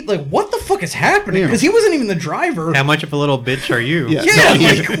front seat? Like, what the fuck is happening? Yeah. Because he wasn't even the driver. How much of a little bitch are you? Yeah. Yeah,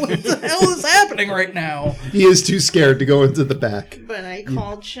 No, like, what the hell is happening right now? He is too scared to go into the back. But I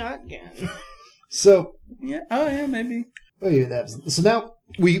called shotgun. So, Yeah, oh yeah, maybe. so now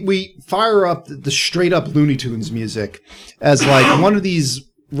we fire up the straight up Looney Tunes music as like one of these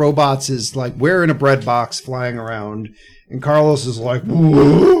robots is like wearing a bread box flying around, and Carlos is like,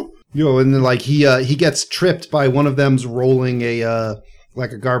 "Whoa." And then like he gets tripped by one of them's rolling a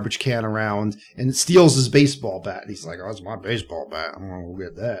garbage can around and steals his baseball bat. He's like, "Oh, it's my baseball bat. I'm gonna go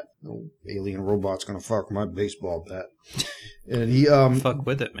get that. No alien robot's gonna fuck my baseball bat." And he Fuck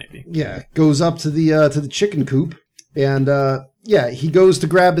with it, maybe. goes up to the chicken coop, and he goes to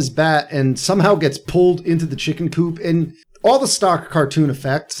grab his bat and somehow gets pulled into the chicken coop, and all the stock cartoon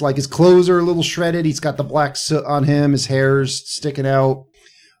effects, like his clothes are a little shredded, he's got the black soot on him, his hair's sticking out.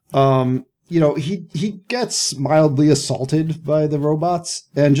 He gets mildly assaulted by the robots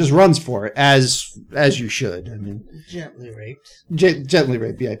and just runs for it as you should. I mean, Gently raped. gently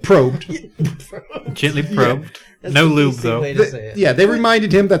raped, probed. Gently probed. That's No the lube, PC though. way to say it. Yeah, they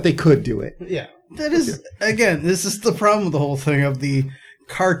reminded him that they could do it. Yeah. That is, again, this is the problem with the whole thing of the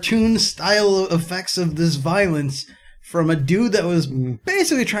cartoon style effects of this violence from a dude that was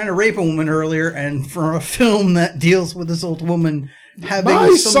basically trying to rape a woman earlier, and from a film that deals with this old woman having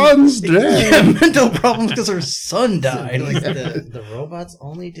My son's dead. mental problems because her son died. Like, the robots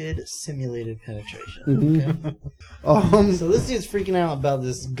only did simulated penetration. Mm-hmm. Okay? So this dude's freaking out about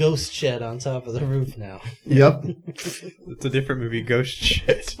this ghost shed on top of the roof now. Yep. It's a different movie, Ghost Shit.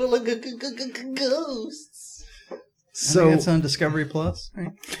 It's full of ghosts. I So think it's on Discovery Plus.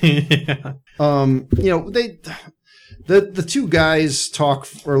 Right? Yeah. they the two guys talk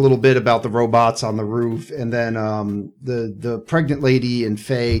for a little bit about the robots on the roof, and then the pregnant lady and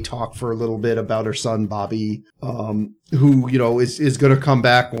Faye talk for a little bit about her son Bobby, who is going to come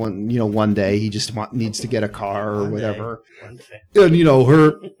back one day. He just needs to get a car or whatever. One day. And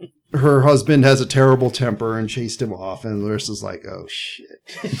her husband has a terrible temper and chased him off, and Larissa's like, "Oh shit."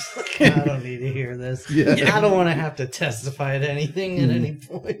 I don't need to hear this. Yeah. I don't want to have to testify to anything at any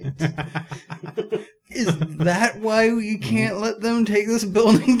point. Is that why you can't let them take this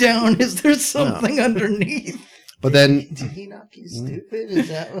building down? Is there something underneath? But then Did he knock you stupid? Is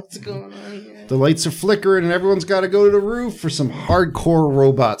that what's going on here? the lights are flickering, and everyone's got to go to the roof for some hardcore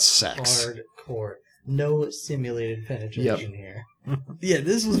robot sex. Hardcore. No simulated penetration here. Yeah,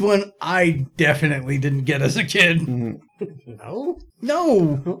 this was one I definitely didn't get as a kid. Mhm. No?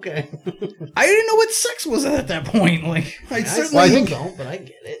 No, Okay. I didn't know what sex was at that point. Like, I certainly Well, I think- don't, but I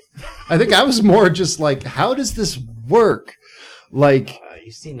get it. I think I was more just like, how does this work? Like,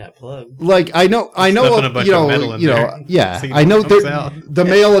 You've seen that plug. I know, Stuffing a bunch of metal in there. yeah, See I know what comes out. the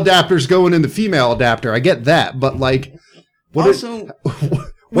male adapter's going in the female adapter. I get that, but like, also.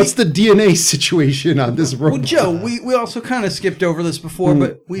 what's the DNA situation on this robot? Well, Joe, we also kind of skipped over this before,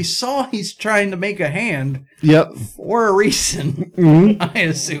 but we saw he's trying to make a hand Yep. for a reason, Mhm. I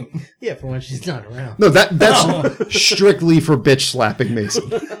assume. Yeah, for when she's not around. No, that's No. strictly for bitch slapping Mason.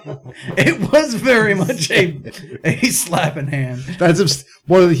 It was very much a slapping hand. That's if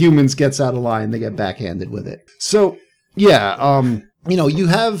one of the humans gets out of line, they get backhanded with it. So yeah, you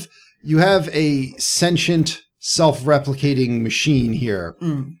have a sentient, self-replicating machine here.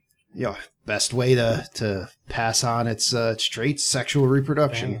 Mm. Best way to pass on its traits, sexual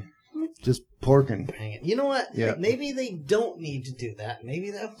reproduction. Just porking. Dang it. You know what? Yeah. Maybe they don't need to do that. Maybe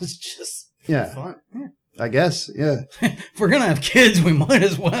that was just Yeah. fun. I guess. Yeah. If we're gonna have kids, we might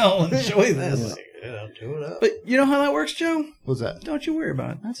as well enjoy this. Yeah, do it up. But you know how that works, Joe? What's that? Don't you worry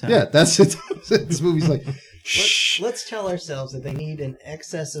about it. That's how. Yeah, that's it. This movie's like, shh. Let's tell ourselves that they need an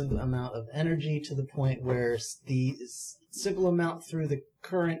excessive amount of energy to the point where the simple amount through the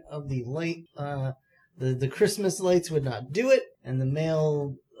current of the light, the Christmas lights would not do it, and the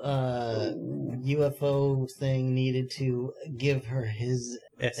male UFO thing needed to give her his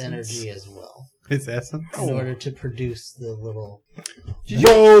energy as well His essence. in order to produce the little.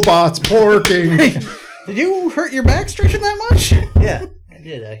 Robots porking. Did you hurt your back stretching that much? Yeah, I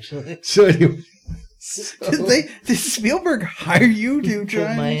did actually. So anyway, Did Spielberg hire you to From try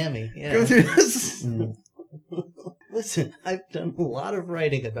and Miami. Yeah. go through this? Listen, I've done a lot of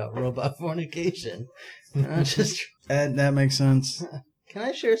writing about robot fornication. Just That makes sense. can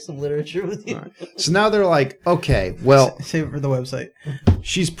I share some literature with you? so now they're like, okay, well, Save it for the website.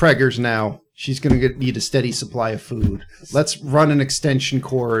 she's preggers now. She's going to need a steady supply of food. Let's run an extension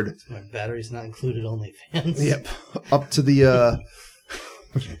cord. My battery's not included. OnlyFans. Yep, up to the.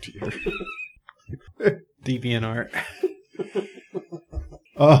 DeviantArt.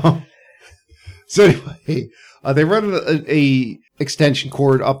 So anyway, they run a extension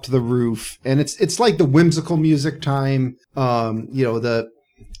cord up to the roof, and it's like the whimsical music time.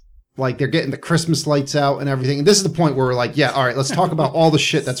 They're getting the Christmas lights out and everything. And this is the point where we're like, yeah, all right, let's talk about all the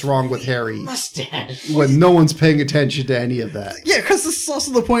shit that's wrong with Harry Mustache. when no one's paying attention to any of that. Yeah, because this is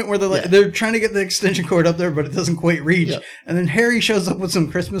also the point where they're trying to get the extension cord up there, but it doesn't quite reach. Yeah. And then Harry shows up with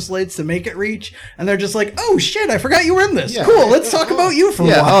some Christmas lights to make it reach, and they're just like, "Oh shit, I forgot you were in this. Yeah. Cool, let's talk about you for a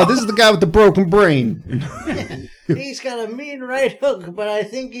Yeah, while." oh, this is the guy with the broken brain. He's got a mean right hook, but I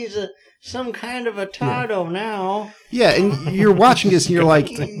think he's some kind of a tardo now. Yeah, and you're watching this and you're like,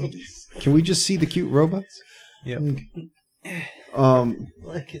 can we just see the cute robots? Yep.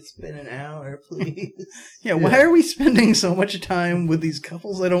 Like it's been an hour, please. Yeah, why are we spending so much time with these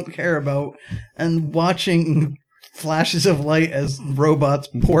couples I don't care about and watching flashes of light as robots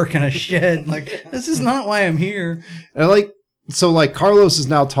pork in a shed? Like, this is not why I'm here. And Carlos is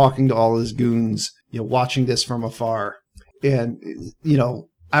now talking to all his goons, watching this from afar. And,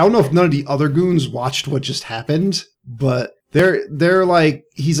 I don't know if none of the other goons watched what just happened, but they're like,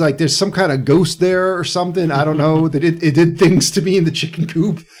 he's like, there's some kind of ghost there or something. I don't know. It did things to me in the chicken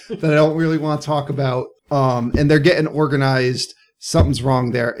coop that I don't really want to talk about. And they're getting organized. Something's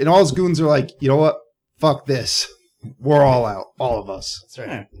wrong there. And all his goons are like, you know what? Fuck this. We're all out. All of us. That's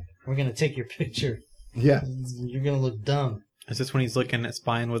right. We're gonna take your picture. Yeah. You're gonna look dumb. Is this when he's looking at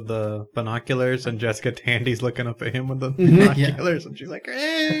Spine with the binoculars and Jessica Tandy's looking up at him with the Mhm. binoculars and she's like,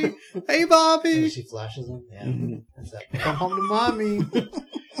 hey Bobby. She flashes him. Yeah. Mhm. That's that. Come home to mommy.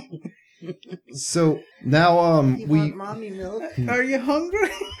 So now You we want mommy milk? Are you hungry?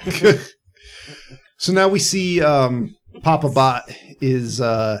 So now we see Papa Bot is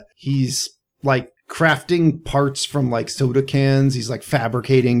he's like crafting parts from like soda cans. He's like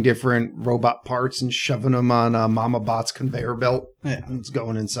fabricating different robot parts and shoving them on Mama Bot's conveyor belt. Yeah. It's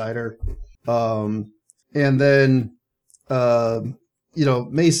going inside her. And then,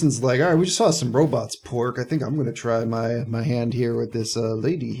 Mason's like, all right, we just saw some robots, Pork. I think I'm going to try my hand here with this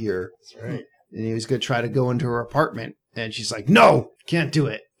lady here. That's right. And he was going to try to go into her apartment. And she's like, no, can't do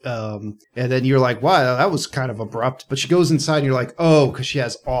it. And then you're like, wow, that was kind of abrupt. But she goes inside and you're like, oh, because she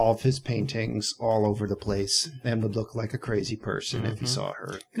has all of his paintings all over the place and would look like a crazy person if you saw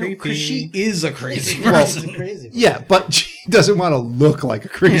her. Because she is a crazy Well, person. Crazy. Yeah, but she doesn't want to look like a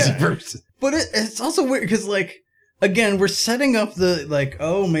crazy person. But it's also weird because, like, again, we're setting up the, like,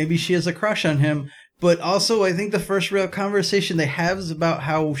 oh, maybe she has a crush on him. But also, I think the first real conversation they have is about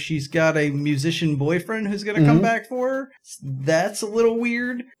how she's got a musician boyfriend who's going to come back for her. That's a little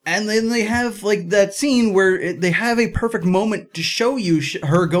weird. And then they have, like, that scene where they have a perfect moment to show you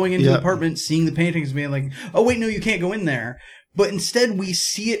her going into the apartment, seeing the paintings, being like, oh, wait, no, you can't go in there. But instead, we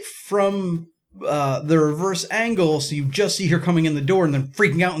see it from the reverse angle, so you just see her coming in the door and then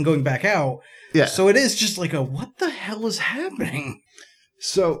freaking out and going back out. Yeah. So it is just like what the hell is happening?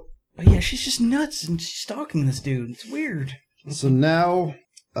 So... But yeah, she's just nuts and she's stalking this dude. It's weird. So now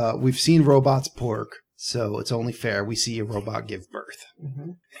we've seen robots Pork, so it's only fair we see a robot give birth.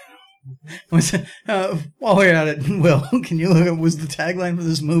 While we're at it, Will, can you look at was the tagline for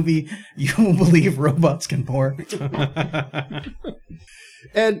this movie, "You will believe robots can pork"?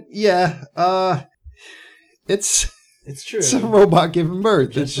 And yeah, it's true. It's a robot giving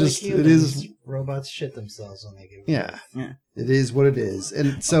birth. Just It's just like it is. Robots shit themselves when they give birth. Yeah, it is what it is.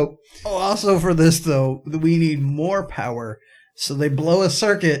 And so Also for this though, we need more power, so they blow a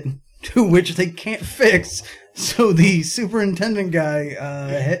circuit to which they can't fix. So the superintendent guy,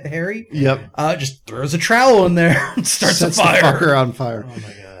 Harry, just throws a trowel in there and starts sets a fire. the fucker on fire. Oh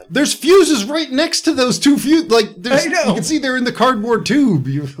my god. There's fuses right next to those two fuses. Like I know. You can see they're in the cardboard tube.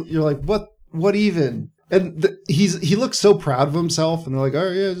 You're like, what even? And he looks so proud of himself, and they're like,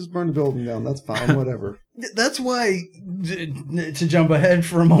 oh yeah, just burn the building down. That's fine, whatever. That's why, to jump ahead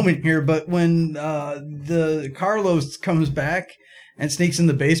for a moment here, but when the Carlos comes back and sneaks in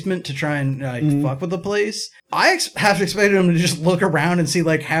the basement to try and fuck with the place, I half expected him to just look around and see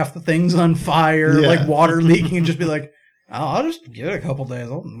like half the things on fire, like water leaking, and just be like, oh, I'll just give it a couple days.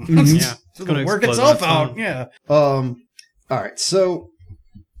 It'll work itself out. Yeah. All right, so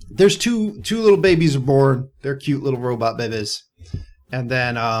there's two little babies are born. They're cute little robot babies. And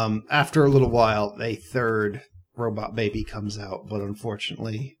then after a little while, a third robot baby comes out. But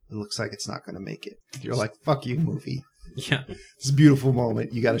unfortunately, it looks like it's not going to make it. You're like, fuck you, movie. Yeah. It's a beautiful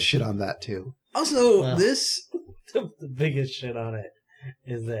moment. You got to shit on that, too. Also, Well, this... The biggest shit on it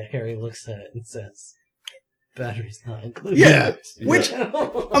is that Harry looks at it and says, battery's not included. Yeah. Which,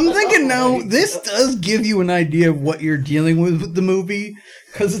 I'm thinking now, this does give you an idea of what you're dealing with the movie.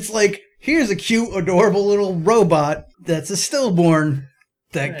 Because it's like, here's a cute, adorable little robot that's a stillborn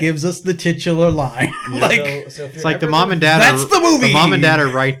that gives us the titular line. So if It's like the mom and dad. That's the movie! The mom and dad are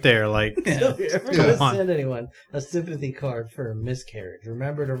right there. Like, So if you're ever Yeah. going to Come on. send anyone a sympathy card for a miscarriage,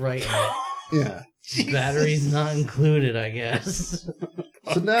 remember to write Yeah. batteries not included, I guess.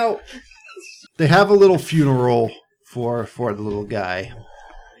 So now they have a little funeral for the little guy.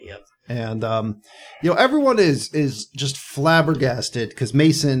 Yep. And, everyone is just flabbergasted because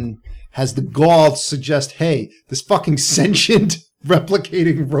Mason has the gall to suggest, hey, this fucking sentient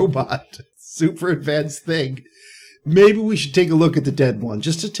replicating robot, super advanced thing, maybe we should take a look at the dead one,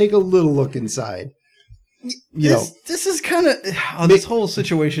 just to take a little look inside. This is kind of... this whole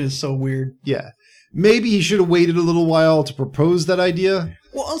situation is so weird. Yeah. Maybe he should have waited a little while to propose that idea.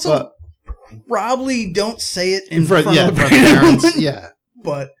 Well, also, But probably don't say it in front in front of of the the parents. parents. Yeah.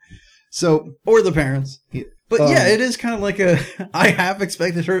 But... So, Or the parents. Yeah. But yeah, it is kind of like I half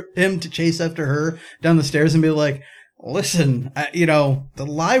expected him to chase after her down the stairs and be like, listen, the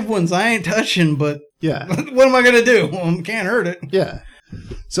live ones I ain't touching, but yeah. what am I going to do? Well, can't hurt it. Yeah.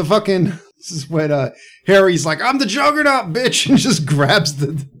 So fucking, this is when Harry's like, I'm the Juggernaut, bitch, and just grabs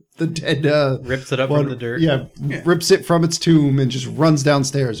the dead rips it up one- from the dirt. Yeah, rips it from its tomb and just runs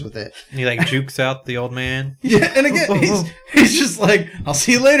downstairs with it. And he like jukes out the old man. Yeah, and again, he's just like, I'll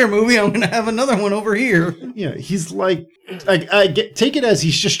see you later, movie. I'm going to have another one over here. Yeah, he's like, take it as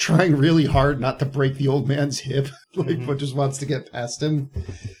he's just trying really hard not to break the old man's hip, but just wants to get past him.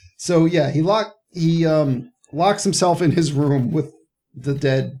 So yeah, he locks himself in his room with the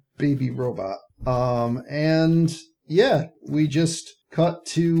dead baby robot. And yeah, we just cut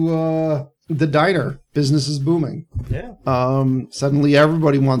to the diner. Business is booming. Yeah. Suddenly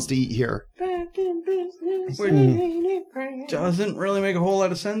everybody wants to eat here. Back in business. Doesn't really make a whole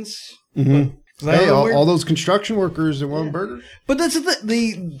lot of sense. Mm-hmm. Hey, all those construction workers in one burger. But that's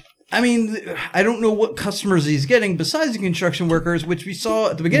I don't know what customers he's getting besides the construction workers, which we saw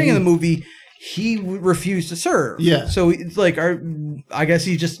at the beginning of the movie. He refused to serve. Yeah. So it's like, I guess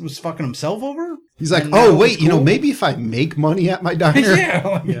he just was fucking himself over. He's like, And now oh wait, it's cool? maybe if I make money at my diner,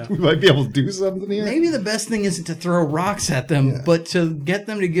 Yeah. we might be able to do something here. Maybe the best thing isn't to throw rocks at them, but to get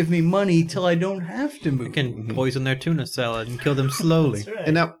them to give me money till I don't have to move. You can poison their tuna salad and kill them slowly. That's right.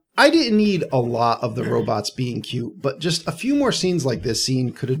 And now, I didn't need a lot of the robots being cute, but just a few more scenes like this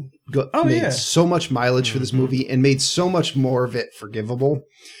scene could have made so much mileage for this movie and made so much more of it forgivable.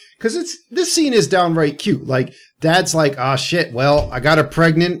 Because this scene is downright cute. Like, Dad's like, oh shit, well, I got her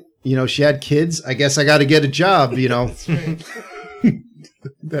pregnant. She had kids. I guess I got to get a job, That's right.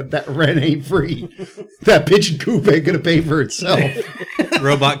 that rent ain't free. That pigeon coop ain't going to pay for itself.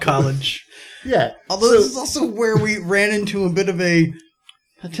 Robot college. Yeah. Although this is also where we ran into a bit of a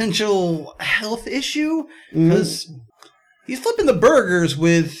potential health issue, because he's flipping the burgers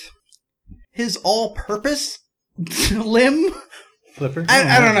with his all-purpose limb. Flipper.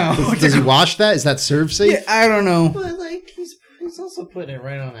 I don't know. Does he wash that? Is that serve safe? Yeah, I don't know. But like he's also putting it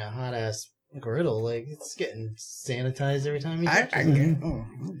right on that hot ass griddle. Like it's getting sanitized every time he touches it.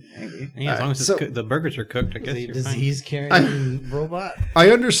 Maybe. Yeah, as long as the burgers are cooked, I guess you're fine. Disease carrying robot. I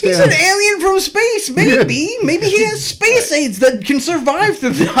He's understand. an alien from space, maybe. Maybe he has space aids that can survive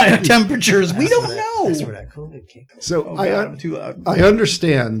through the higher temperatures. We don't know. That's where that COVID came from. So Oh, God, I'm too loud. I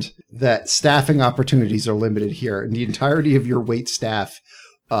understand that staffing opportunities are limited here, and the entirety of your wait staff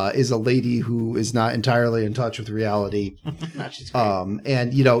is a lady who is not entirely in touch with reality. She's great.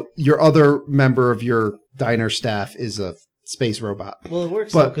 And your other member of your diner staff is a space robot. Well, it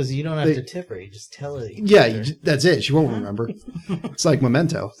works but because you don't have to tip her. You just tell her. Yeah, that's it. She won't remember. It's like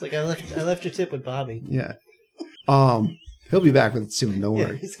Memento. It's like I left your tip with Bobby. Yeah. He'll be back with it soon. Don't Yeah,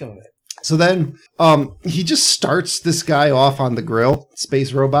 worry. he's coming back. So then, he just starts this guy off on the grill,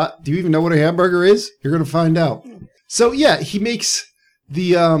 space robot. Do you even know what a hamburger is? You're gonna find out. So yeah, he makes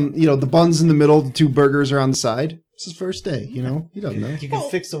the the buns in the middle, the two burgers are on the side. It's his first day, he doesn't know. You can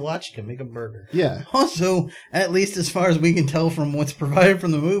fix a watch. You can make a burger. Yeah. Also, at least as far as we can tell from what's provided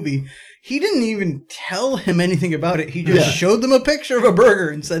from the movie, he didn't even tell him anything about it. He just showed them a picture of a burger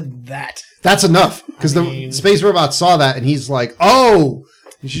and said that. That's enough. Because the space robot saw that and he's like, oh,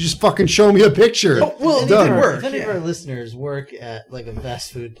 you should just fucking show me a picture. Oh, well, it Done. did work. If any of Yeah. our listeners work at like a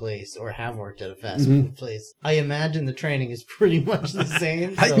fast food place or have worked at a fast food place, I imagine the training is pretty much the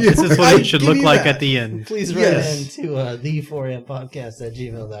same. So This is what I it should give look you like that. at the end. please write Yes. in to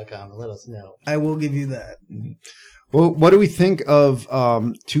the4ampodcast@gmail.com and let us know. I will give you that. Well, what do we think of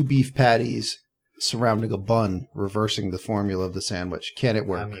two beef patties surrounding a bun, reversing the formula of the sandwich? Can it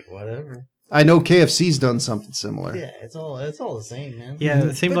work? I mean, whatever. I know KFC's done something similar. Yeah, it's all the same, man. Yeah,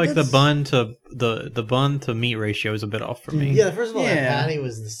 it seemed But like the that's- bun to the bun to meat ratio is a bit off for me. Yeah, first of all, that Yeah. patty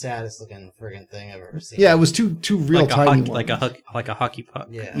was the saddest looking friggin' thing I've ever seen. Yeah, it was two real like a tiny hockey, ones. like a hockey puck.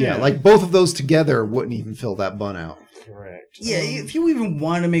 Yeah. Yeah, like both of those together wouldn't even fill that bun out. Correct. Yeah, if you even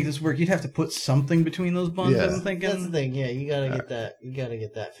want to make this work, you'd have to put something between those buns. Yeah. I'm That's the thinking. thing. Yeah, you gotta get that. You gotta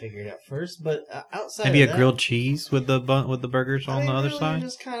get that figured out first. But outside, Maybe of a that, grilled cheese with the bun with the burgers I on mean, the other really, side. You're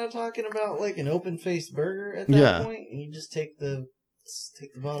just kind of talking about like an open-faced burger at that Yeah. point. And you just take the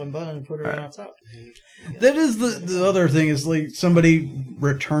bottom bun and put it right on top. That is the other thing is like somebody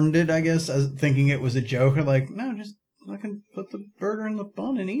returned it, I guess, as thinking it was a joke. And like, no, just fucking put the burger in the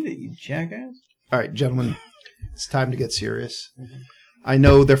bun and eat it, you jackass. All right, gentlemen, it's time to get serious. I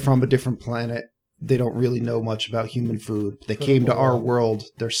know they're from a different planet. They don't really know much about human food. They came to our world.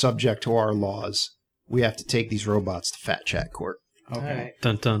 They're subject to our laws. We have to take these robots to Fat Chat Court. All right.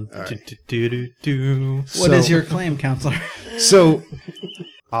 Dun dun All right. do do do. What is your claim, counselor? So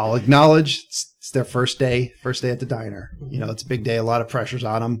I'll acknowledge it's their first day at the diner. It's a big day. A lot of pressure's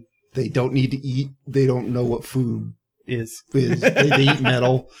on them. They don't need to eat. They don't know what food is is. They eat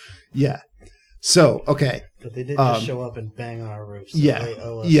metal. Yeah. So, okay. But they did just show up and bang on our roof. So yeah, They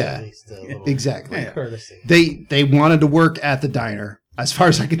owe us yeah, At least a little exactly. courtesy. They wanted to work at the diner. As far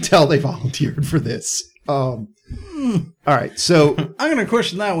as I can tell, they volunteered for this. All right. So, I'm going to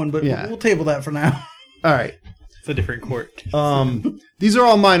question that one, but Yeah. we'll table that for now. all right. it's a different court. These are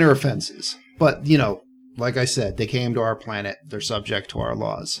all minor offenses, but like I said, they came to our planet. They're subject to our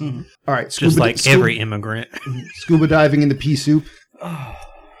laws. Mhm. All right. Just like every immigrant. scuba diving in the pea soup.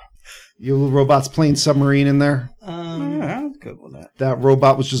 You little robots playing submarine in there. Yeah, I'm good with that. That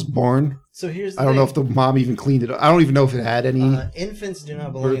robot was just born. So here's the I don't know thing. if the mom even cleaned it up. I don't even know if it had any. Infants do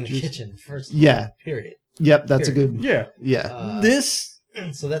not belong in the Virtues. kitchen. First, of all, Yeah. period. Yep, that's a good. Yeah. Yeah. This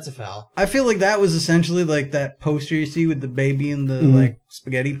So that's a foul. I feel like that was essentially like that poster you see with the baby in the like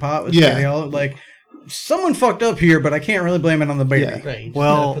spaghetti pot with spaghetti all like someone fucked up here, but I can't really blame it on the baby. Yeah. Right. You just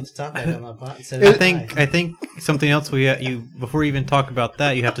Well, gotta put the top back on that pot and set it I think something else you before you even talk about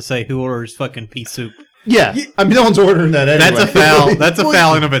that, you have to say who orders fucking pea soup. Yeah, I mean, no one's ordering that anyway. That's a foul. That's a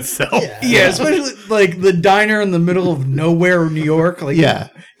foul in of itself. Yeah, especially like the diner in the middle of nowhere, New York. Like, Yeah.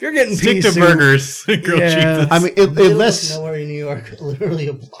 if you're getting Stick pea to soup, burgers, grilled Yeah. cheeses. I mean, unless nowhere in New York, literally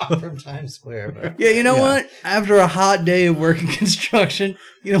a block from Times Square. But Yeah, you know what? After a hot day of working construction,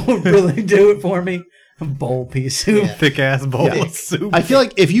 you know what would really do it for me? A bowl pea soup. Yeah. Thick ass bowl Yeah. of soup. I feel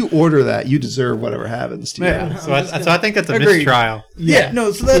like if you order that, you deserve whatever happens to you. Yeah. So I think that's a Agreed. mistrial. Yeah,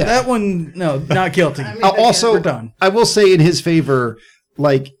 no, so that one, no, not guilty. I mean, Also, We're done. I will say in his favor,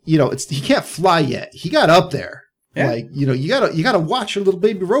 like, you know, he can't fly yet. He got up there. Yeah. Like, you know, you gotta watch your little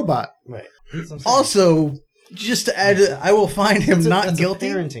baby robot. right. That's what I'm saying. Also, just to add, I will find him not that's guilty.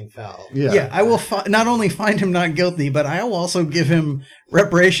 A parenting foul. Yeah. I will not only find him not guilty, but I will also give him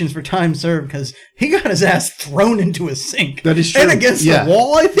reparations for time served because he got his ass thrown into a sink. That is true. And against Yeah. the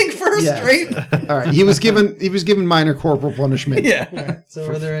wall, I think, first, Yeah. right? All right. He was given minor corporal punishment. Yeah. So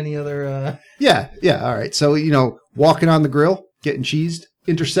are there any other Yeah. Yeah. All right. So, you know, walking on the grill, getting cheesed,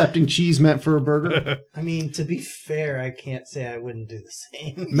 intercepting cheese meant for a burger, I mean, to be fair, I can't say I wouldn't do the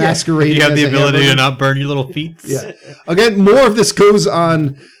same. masquerading. You have as the a ability to hamburger. not burn your little feet. Yeah. Again, more of this goes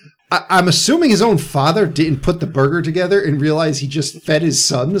on. I'm assuming his own father didn't put the burger together and realize he just fed his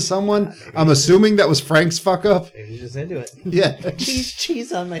son to someone. I'm assuming that was Frank's fuck up. Maybe just into it. Yeah.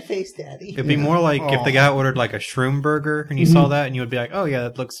 Cheese on my face, Daddy. It'd be more like if the guy ordered like a shroom burger and you saw that and you would be like, oh yeah,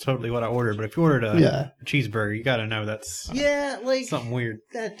 that looks totally what I ordered. But if you ordered a cheeseburger, you got to know that's Yeah, like something weird.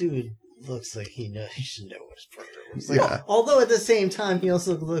 that dude looks like he should know what his burger looks like. Yeah. Although at the same time, he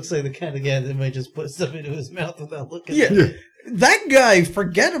also looks like the kind of guy that might just put stuff into his mouth without looking. Yeah. At it. That guy,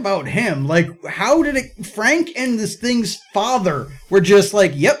 forget about him. Like, how did it? Frank and this thing's father were just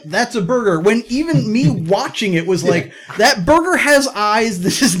like, yep, that's a burger. When even me watching it was like, that burger has eyes.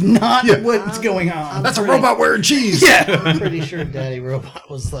 This is not what's going on. That's a robot wearing cheese. Yeah. I'm pretty sure Daddy Robot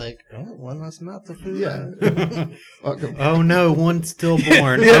was like, oh, one less mouth of food. Yeah. Welcome. Oh no, one's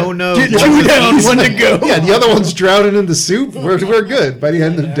stillborn. Yeah. Oh no, Two one's down, asleep. one to go. Yeah, the other one's drowning in the soup. We're good. By the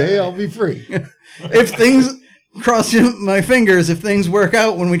end of the day, I'll be free. If things cross my fingers, if things work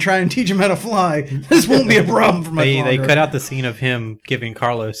out when we try and teach him how to fly, this won't be a problem for my They father. cut out the scene of him giving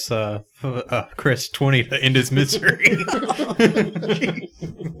Carlos Chris 20 to end his misery.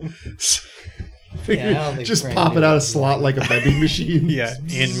 Yeah, I don't think Just Frank pop knew it out what of slot like a vending machine. Yeah,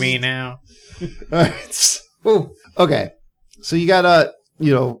 in me now. All right. So, okay. So you got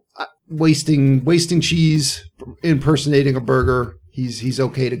wasting cheese, impersonating a burger. He's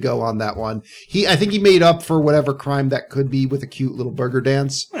okay to go on that one. I think he made up for whatever crime that could be with a cute little burger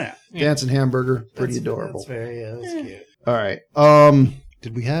dance. Yeah. Dancing hamburger, pretty adorable. That's very, that's cute. All right.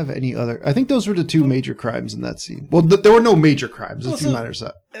 Did we have any other? I think those were the two major crimes in that scene. Well, there were no major crimes. There's a few minor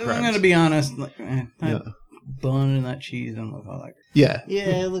crimes. I'm going to be honest. Like, that Yeah. bun and that cheese don't look all that Yeah.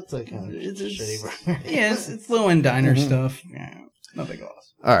 Yeah, it looks like kind of It's- shitty burger. Yeah, it's low-end diner stuff. Yeah, no big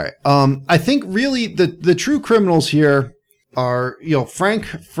loss. All right. I think really the true criminals here are, Frank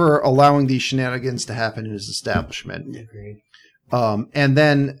for allowing these shenanigans to happen in his establishment. Agreed. And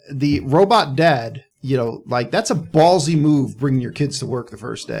then the robot dad, that's a ballsy move bringing your kids to work the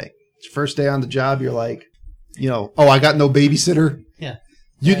first day. It's your first day on the job. You're like, oh, I got no babysitter. Yeah.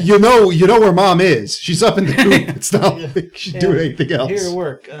 You know where mom is. She's up in the coop. It's not like she's doing anything else. Here to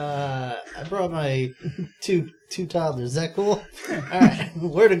work. I brought my two toddlers. Is that cool? All right.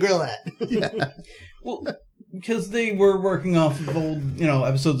 Where to grill at? Yeah. Well, because they were working off of old,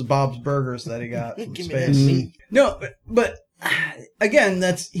 episodes of Bob's Burgers that he got from Give me that space. meat. No, but again,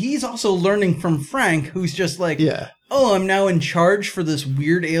 he's also learning from Frank, who's just like, Yeah. oh, I'm now in charge for this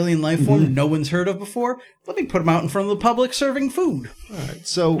weird alien life form no one's heard of before. Let me put him out in front of the public serving food. All right.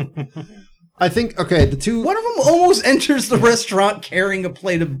 So I think, okay, the two. One of them almost enters the restaurant carrying a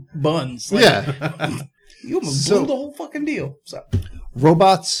plate of buns. Like, Yeah. You almost So- blew the whole fucking deal. So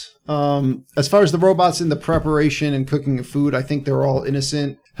Robots. As far as the robots in the preparation and cooking of food, I think they're all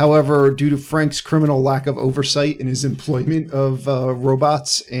innocent. However, due to Frank's criminal lack of oversight in his employment of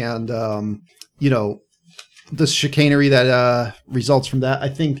robots and, the chicanery that results from that, I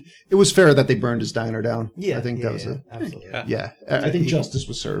think it was fair that they burned his diner down. Yeah. I think that was it. Absolutely. Yeah. I think justice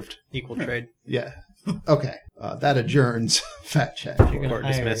was served. Equal trade. Yeah. Okay. that adjourns Fat Chat. You're Court gonna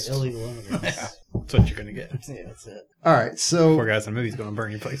hire dismissed. illegal immigrants. That's what you're gonna get. Yeah, that's it. All right, so Poor guys in the movie's gonna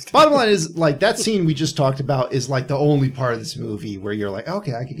burn your place. bottom line is, like, that scene we just talked about is like the only part of this movie where you're like,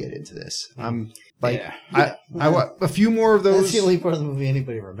 okay, I could get into this. I'm like, Yeah. I want a few more of That's those the only part of the movie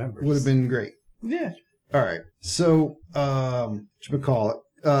anybody remembers. would have been great. Yeah. All right, so what should we call it?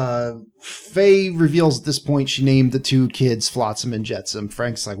 Faye reveals at this point she named the two kids Flotsam and Jetsam.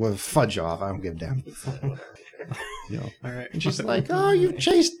 Frank's like, well, fudge off. I don't give a damn. You know. All right. And she's like, oh, you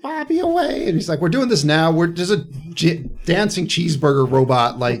chased Bobby away. And he's like, we're doing this now. There's a dancing cheeseburger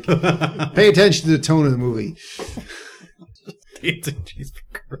robot. Like, pay attention to the tone of the movie. It's a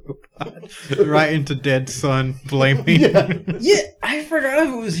cheeseburger robot. Right into dead son blaming. Yeah, I forgot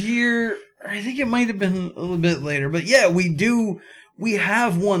if it was here. I think it might have been a little bit later. But yeah, we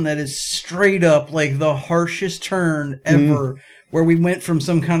have one that is straight up like the harshest turn ever, where we went from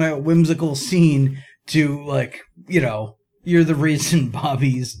some kind of whimsical scene to like, you know, you're the reason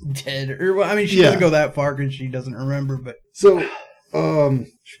Bobby's dead. Or I mean, she doesn't go that far because she doesn't remember. But so,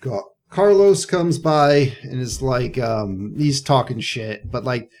 Carlos comes by and is like, he's talking shit, but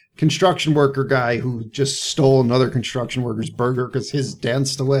like construction worker guy who just stole another construction worker's burger because his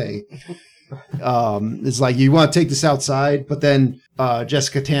danced away. Is like, you want to take this outside, but then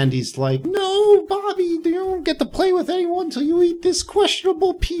Jessica Tandy's like, no, Bobby, you don't get to play with anyone until you eat this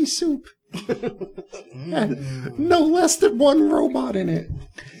questionable pea soup. And no less than one robot in it.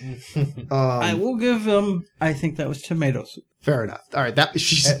 I will give them. I think that was tomato soup. Fair enough. All right,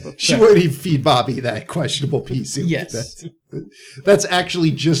 she wouldn't even feed Bobby that questionable pea soup. Yes, that's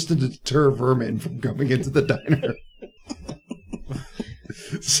actually just to deter vermin from coming into the diner.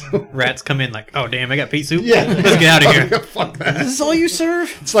 So, Rats come in like, oh damn, I got pea soup. yeah, Let's get out of here. Fuck is that. this all you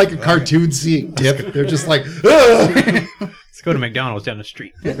serve? It's like a cartoon seeing dip. They're just like, ugh. Let's go to McDonald's down the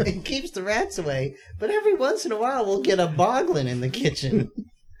street. It keeps the rats away, but every once in a while we'll get a boglin in the kitchen.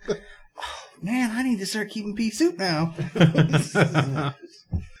 Man, I need to start keeping pea soup now.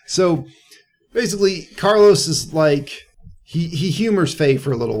 So basically, Carlos is like, he humors Faye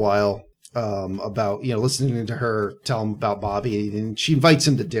for a little while about, you know, listening to her tell him about Bobby, and she invites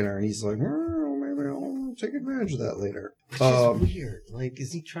him to dinner, and he's like, well, maybe I'll take advantage of that later. Which is weird. Like,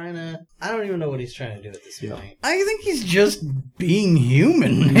 is he trying to... I don't even know what he's trying to do at this point. I think he's just being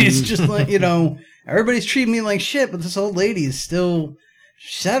human. He's just like, you know, everybody's treating me like shit, but this old lady is still...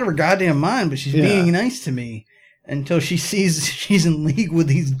 She's out of her goddamn mind, but she's being nice to me until she sees she's in league with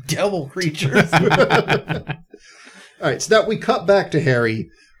these devil creatures. All right, so now we cut back to Harry,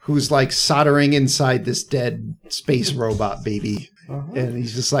 who's like soldering inside this dead space robot baby. And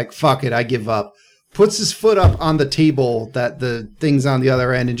he's just like, fuck it, I give up. Puts his foot up on the table that the thing's on the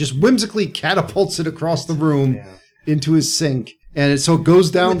other end and just whimsically catapults it across the room into his sink. And so it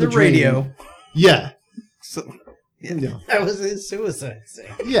goes down with the drain. radio. Yeah. So, Yeah. That was his suicide scene.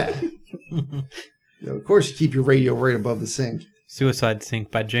 Yeah. You know, of course, you keep your radio right above the sink. Suicide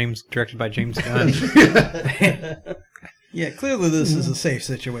Sink by directed by James Gunn. yeah, clearly this is a safe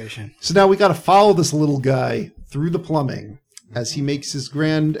situation. So now we got to follow this little guy through the plumbing as he makes his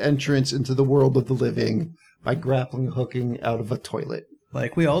grand entrance into the world of the living by grappling hooking out of a toilet.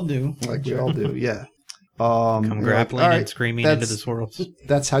 Like we all do. Like we all do, yeah. Come grappling and screaming into this world.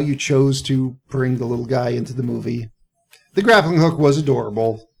 That's how you chose to bring the little guy into the movie. The grappling hook was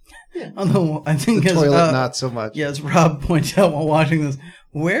adorable. Yeah. Although I think The toilet, not so much. Yeah, as Rob points out while watching this,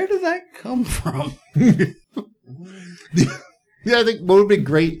 where did that come from? Yeah, I think what would be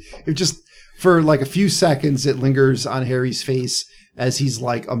great if just for like a few seconds it lingers on Harry's face as he's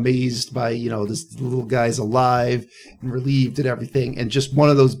like amazed by, you know, this little guy's alive and relieved and everything, and just one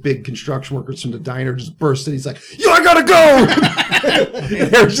of those big construction workers from the diner just bursts and he's like, yo, I gotta go!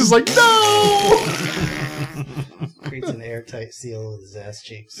 And Harry's just like, no! Creates an airtight seal with his ass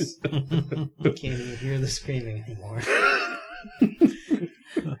cheeks. Can't even hear the screaming anymore.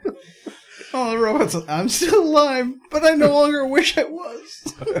 Oh, the robot's like, I'm still alive, but I no longer wish I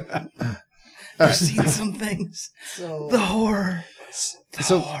was. I've seen some things. So The horror.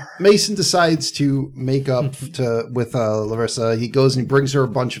 So Mason decides to make up with Larissa. He goes and he brings her a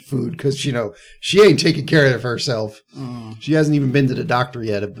bunch of food because, you know, she ain't taking care of herself. She hasn't even been to the doctor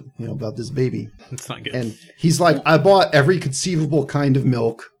yet, you know, about this baby. It's not good. And he's like, I bought every conceivable kind of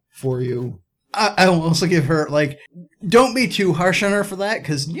milk for you. I will also give her, like, don't be too harsh on her for that,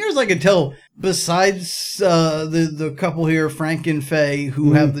 because near as I can tell, besides the couple here, Frank and Faye,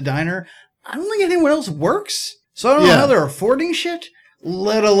 who have the diner, I don't think anyone else works. So I don't know how they're affording shit,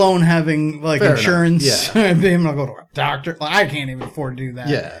 let alone having, like, Fair insurance. enough. Being able to go to a doctor. Like, I can't even afford to do that.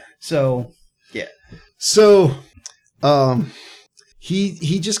 Yeah. So, yeah. So,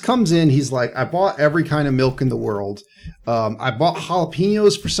 he just comes in. He's like, I bought every kind of milk in the world. I bought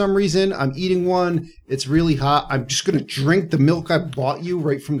jalapenos for some reason. I'm eating one. It's really hot. I'm just going to drink the milk I bought you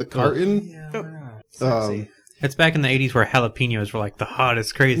right from the carton. Yeah, why not? Sexy. It's back in the 80s where jalapenos were like the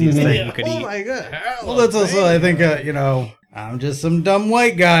hottest, craziest thing you could Oh eat. my god. Well, that's also, I think, I'm just some dumb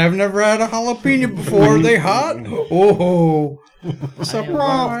white guy. I've never had a jalapeno before. Are they hot? Oh.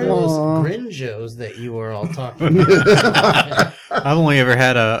 Surprise! Those Grinjos that you were all talking about. I've only ever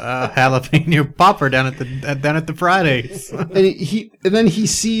had a jalapeno popper down at the Fridays. And then he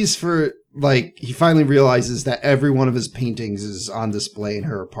sees he finally realizes that every one of his paintings is on display in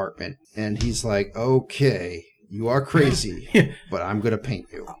her apartment. And he's like, okay, you are crazy, but I'm going to paint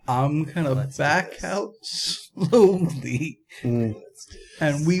you. I'm going to back out slowly,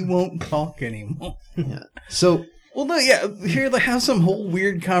 and we won't talk anymore. Yeah. So, well, no, yeah, here they have some whole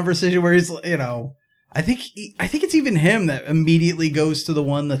weird conversation where he's, I think it's even him that immediately goes to the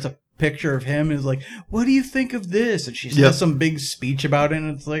one that's a picture of him and is like, what do you think of this? And she says some big speech about it,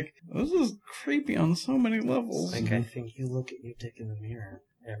 and it's like, this is creepy on so many levels. Like, I think you look at your dick in the mirror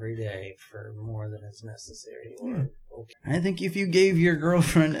every day for more than is necessary. Okay. I think if you gave your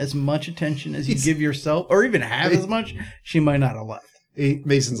girlfriend as much attention as you give yourself, or even half as much, she might not have left.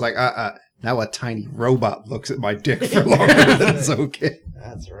 Mason's like, now a tiny robot looks at my dick for longer than it's okay.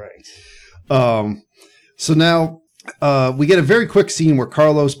 That's right. So now we get a very quick scene where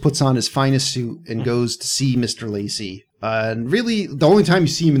Carlos puts on his finest suit and goes to see Mr. Lacey. And really, the only time you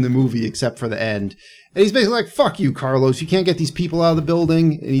see him in the movie, except for the end. And he's basically like, fuck you, Carlos. You can't get these people out of the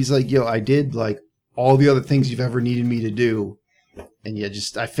building. And he's like, yo, I did like all the other things you've ever needed me to do. And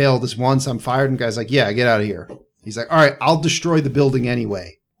I failed this once. I'm fired. And the guy's like, yeah, get out of here. He's like, all right, I'll destroy the building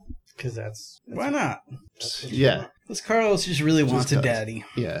anyway. Because that's why not? Yeah. Because Carlos just really wants a daddy.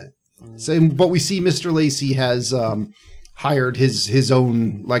 Yeah. So, but we see Mr. Lacey has hired his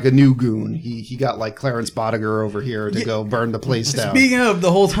own, like, a new goon. He got, like, Clarence Bodiger over here to go burn the place down. Speaking of,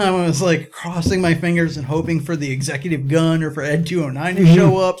 the whole time I was, like, crossing my fingers and hoping for the executive gun or for Ed 209 to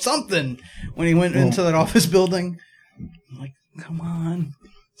show up. Something. When he went into that office building. I'm like, come on.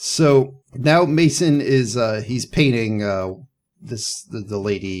 So, now Mason is, he's painting the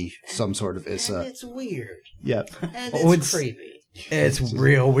lady some sort of Issa. And it's weird. Yeah. And it's creepy. It's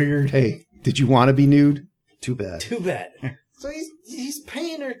real weird. Hey, did you want to be nude? Too bad. Too bad. So he's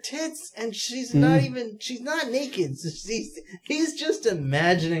painting her tits, and she's not naked. So he's just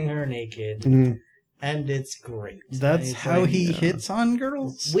imagining her naked, and it's great. That's how he hits on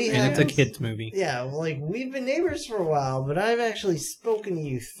girls. And it's a kids movie. Yeah, like, we've been neighbors for a while, but I've actually spoken to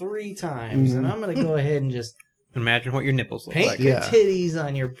you 3 times, and I'm gonna go ahead and just imagine what your nipples look paint like. your titties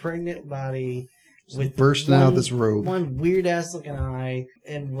on your pregnant body. With bursting out of this robe. One weird ass looking eye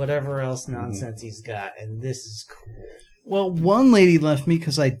and whatever else nonsense he's got, and this is cool. Well, one lady left me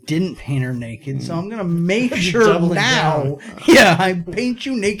because I didn't paint her naked, so I'm going to make sure Doubling now. down. Yeah, I paint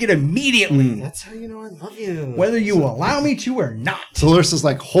you naked immediately. That's how you know I love you. Whether you allow me to or not. So Larissa's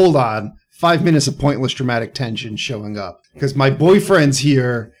like, hold on. 5 minutes of pointless dramatic tension showing up. Because my boyfriend's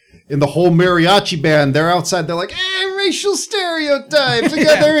here in the whole mariachi band. They're outside. They're like, racial stereotypes. They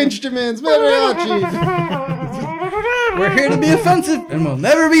got their instruments. Mariachi. We're here to be offensive, and we'll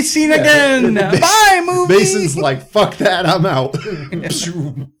never be seen again. Bye, movie. Mason's like, fuck that. I'm out.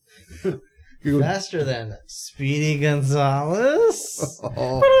 Faster than Speedy Gonzalez.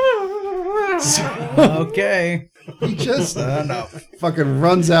 Okay. He just fucking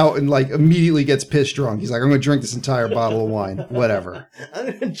runs out and like immediately gets pissed drunk. He's like, I'm going to drink this entire bottle of wine. Whatever. I'm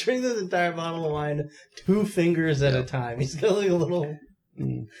going to drink this entire bottle of wine 2 fingers at a time. He's got like a little...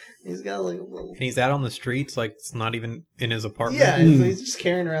 He's got like a little... And he's out on the streets, like it's not even in his apartment. Yeah, so he's just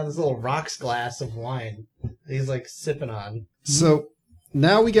carrying around this little rocks glass of wine that he's like sipping on. So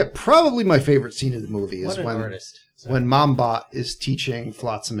now we get probably my favorite scene of the movie is when Mombot is teaching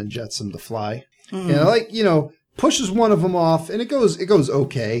Flotsam and Jetsam to fly. And pushes one of them off, and it goes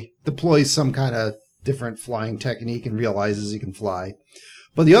okay. Deploys some kind of different flying technique and realizes he can fly.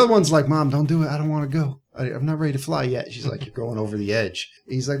 But the other one's like, Mom, don't do it. I don't want to go. I'm not ready to fly yet. She's like, you're going over the edge.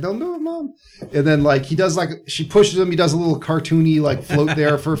 And he's like, don't do it, Mom. And then like he does she pushes him. He does a little cartoony like float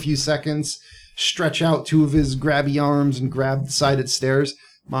there for a few seconds, stretch out 2 of his grabby arms and grab the side of the stairs.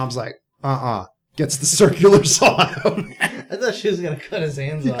 Mom's like, gets the circular saw out. I thought she was going to cut his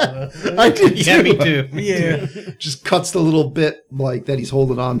hands off. I did too. Yeah, me too. Yeah. Just cuts the little bit like that he's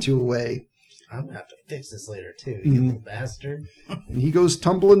holding on to away. I'm going to have to fix this later too, you little bastard. And he goes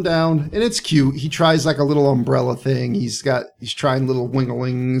tumbling down, and it's cute. He tries like a little umbrella thing. He's trying little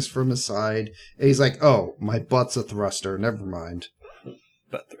winglings from his side. And he's like, oh, my butt's a thruster. Never mind.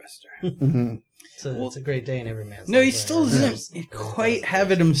 Butt thruster. Mm-hmm. So it's a great day in every man's No, life. he still doesn't quite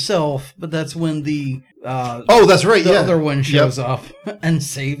have it himself, but that's when the Oh, that's right. the Yeah. other one shows up and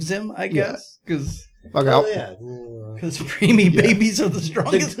saves him, I Yeah. guess, because Fuck Oh out. yeah. preemie babies are the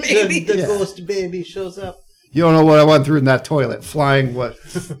strongest babies. The Yeah. ghost baby shows up. You don't know what I went through in that toilet. Flying what?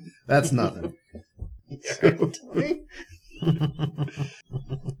 That's nothing.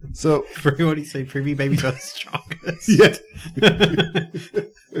 So For what do you say? Preemie babies are the strongest. yeah.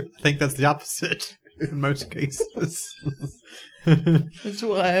 I think that's the opposite in most cases. That's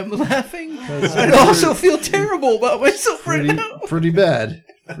why I'm laughing. I also feel terrible about myself right now. Pretty bad.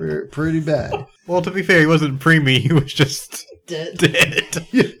 Pretty bad. Well, to be fair, he wasn't preemie. He was just Dead.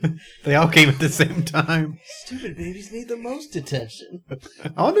 dead. They all came at the same time. Stupid babies need the most attention.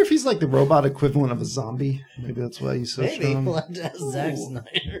 I wonder if he's like the robot equivalent of a zombie. Maybe that's why he's so Maybe strong. we'll have to ask Zack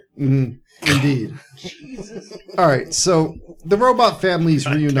Snyder. Mhm. Indeed. Jesus. All right, so the robot family's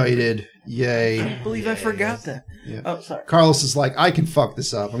reunited. Yay. I believe I forgot that. Yeah. Oh, sorry. Carlos is like, I can fuck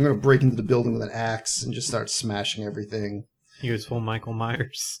this up. I'm going to break into the building with an axe and just start smashing everything. He was full Michael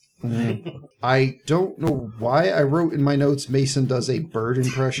Myers. I don't know why I wrote in my notes Mason does a bird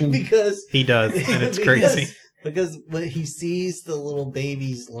impression. Because He does, and it's crazy. Because when he sees the little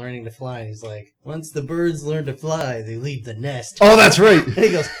babies learning to fly, and he's like, once the birds learn to fly, they leave the nest. Oh, that's right. And he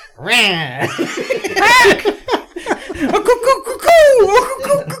goes, rah!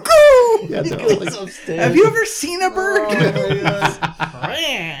 Yeah, He they're goes like, upstairs. Have you ever seen a bird? Oh my God.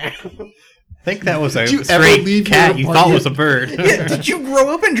 Rah! I think that was a Did you ever stray leave cat your you thought apartment? was a bird. Yeah, did you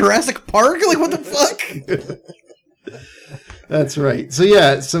grow up in Jurassic Park? Like, what the fuck? That's right. So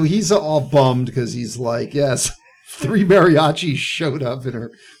yeah, so he's all bummed because he's like, yes, 3 mariachis showed up and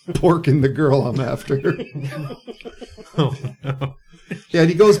are porking the girl I'm after. Oh, no. Yeah, and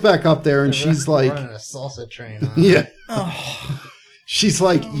he goes back up there and she's like, running a salsa train on. yeah. Oh, She's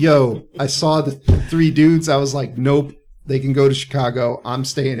like, yo, I saw the 3 dudes. I was like, nope, they can go to Chicago. I'm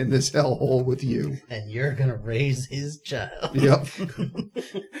staying in this hellhole with you. And you're gonna raise his child. Yep.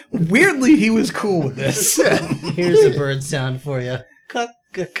 weirdly, he was cool with this. Here's a bird sound for you. Cuck,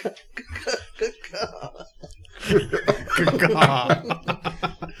 cuck, cuck, cuck, cuck, cuck.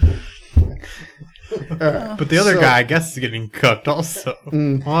 But the other So- guy, I guess, is getting cooked also.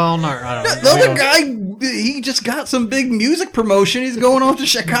 Well, no, I don't know. The other guy, he just got some big music promotion. He's going off to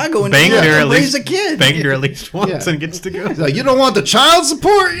Chicago and Banged her at raise least. a kid. Banged her at least once Yeah. and gets to go. He's like, you don't want the child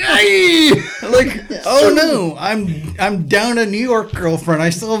support? Yay! Like, oh no, I'm down a New York girlfriend.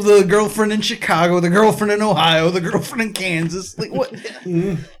 I still have the girlfriend in Chicago, the girlfriend in Ohio, the girlfriend in Kansas. Like, what?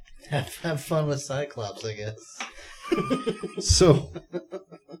 Have fun with Cyclops, I guess. So,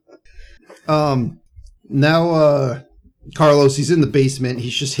 now, Carlos, he's in the basement.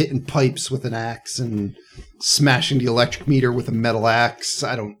 He's just hitting pipes with an axe and smashing the electric meter with a metal axe.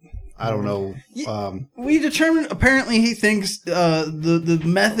 I don't know. We determined. Apparently, he thinks the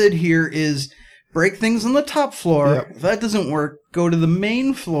method here is break things on the top floor. Yep. If that doesn't work, go to the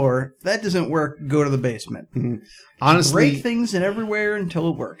main floor. If that doesn't work, go to the basement. Honestly, Break things in everywhere until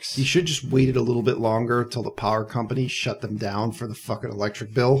it works. he should just waited a little bit longer till the power company shut them down for the fucking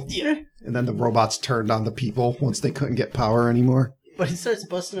electric bill. Yeah. And then the robots turned on the people once they couldn't get power anymore. But he starts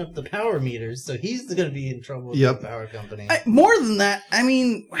busting up the power meters, so he's going to be in trouble with Yep. the power company. More than that, I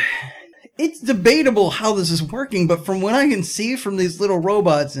mean, it's debatable how this is working, but from what I can see from these little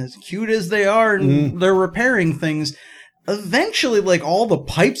robots, and as cute as they are, and they're repairing things, eventually, like, all the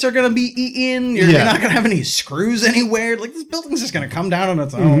pipes are going to be eaten. You're Yeah. not going to have any screws anywhere. Like, this building's just going to come down on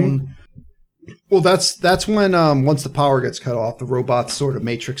its own. Well, that's when once the power gets cut off, the robots sort of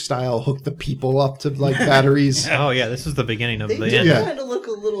Matrix style hook the people up to like batteries. Oh, yeah, this is the beginning of They the do end. Yeah. kind of look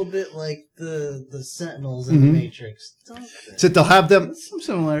a little bit like the Sentinels in the Matrix, don't they? So they'll have them. Some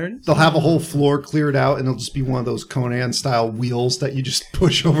similarities. They'll have a whole floor cleared out, and it'll just be one of those Conan style wheels that you just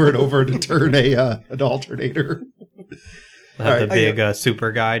push over and over to turn an alternator. They have Alright. the big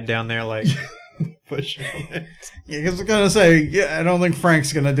super guide down there, like, pushing it. Yeah, because I was going to say, yeah, I don't think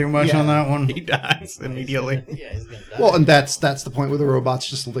Frank's going to do much on that one. He dies immediately. Yeah, he's going to die. Well, and that's the point where the robots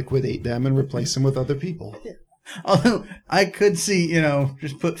just liquidate them and replace them with other people. Although, I could see,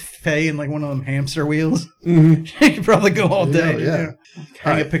 just put Faye in, like, one of them hamster wheels. She could probably go all day. Yeah.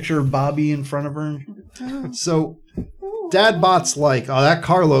 Hang a picture of Bobby in front of her. So, Dadbot's like, oh, that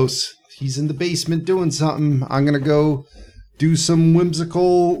Carlos, he's in the basement doing something. I'm gonna go do some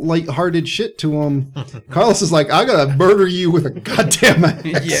whimsical, lighthearted shit to him. Carlos is like, I'm gonna murder you with a goddamn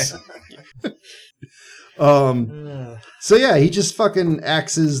axe. So yeah, he just fucking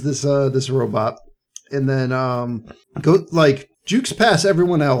axes this robot, and then jukes past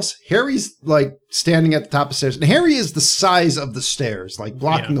everyone else. Harry's like standing at the top of the stairs, and Harry is the size of the stairs, like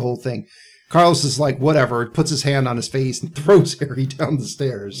blocking the whole thing. Carlos is like, whatever, puts his hand on his face and throws Harry down the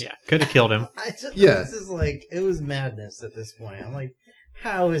stairs. Yeah, could have killed him. This is like, it was madness at this point. I'm like,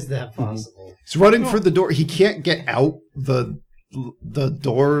 how is that possible? He's running for the door. He can't get out the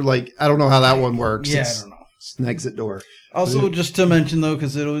door. Like, I don't know how that one works. Yeah, I don't know. It's an exit door. Also, just to mention, though,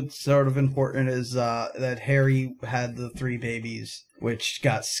 because it's sort of important, is that Harry had the 3 babies, which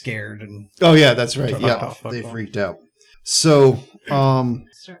got scared. And Oh, yeah, that's right. Fuck Yeah, off. they freaked out. So,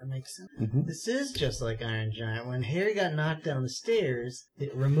 It's starting to make sense. Mhm. This is just like Iron Giant. When Harry got knocked down the stairs,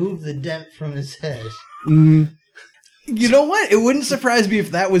 it removed the dent from his head. mm, you know what? It wouldn't surprise me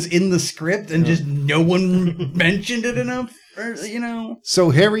if that was in the script and just no one mentioned it enough. Or, so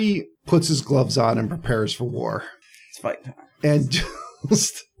Harry puts his gloves on and prepares for war. It's fight time. And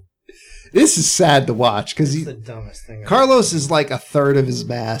just, this is sad to watch because It's the dumbest thing. Carlos is like a third of his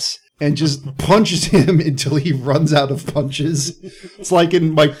mass and just punches him until he runs out of punches. It's like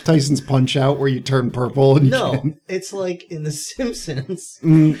in Mike Tyson's Punch Out where you turn purple and you No, can't- it's like in The Simpsons.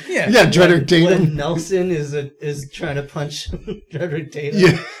 Yeah. Yeah, Dredrick When Tatum. Nelson is trying to punch Dredrick Tatum,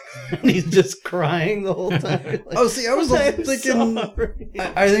 Yeah. and he's just crying the whole time. Like, Oh, see, I was I'm thinking. sorry.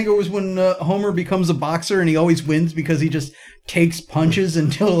 I think it was when Homer becomes a boxer and he always wins because he just takes punches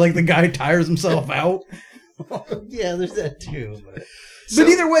until like the guy tires himself out. Yeah, there's that too. But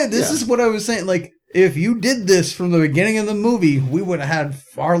either way, this is what I was saying. Like, if you did this from the beginning of the movie, we would have had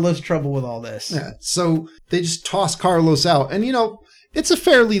far less trouble with all this. Yeah, so they just toss Carlos out. And, it's a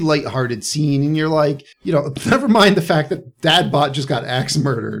fairly lighthearted scene. And you're like, never mind the fact that Dadbot just got axe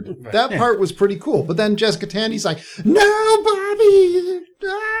murdered. Right. That part was pretty cool. But then Jessica Tandy's like, no, Bobby!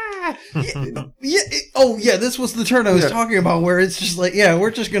 Ah! This was the turn I was talking about, where it's just like,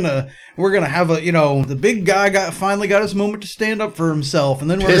 we're gonna have the big guy finally got his moment to stand up for himself, and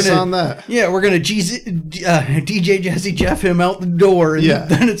then Piss on that. we're gonna DJ Jazzy Jeff him out the door, and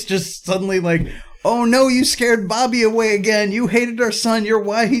then it's just suddenly like, oh no, you scared Bobby away again. You hated our son. You're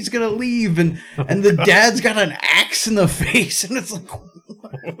why he's gonna leave, and the dad's got an axe in the face, and it's like,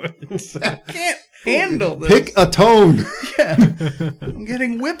 I can't handle this. Pick a tone. Yeah, I'm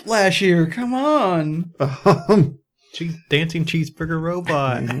getting whiplash here. Come on. Dancing cheeseburger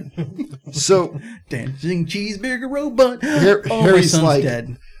robot. So Dancing cheeseburger robot. Harry's my son's like,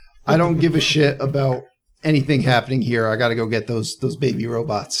 dead. I don't give a shit about anything happening here. I got to go get those baby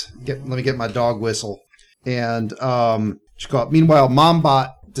robots. Let me get my dog whistle. And meanwhile,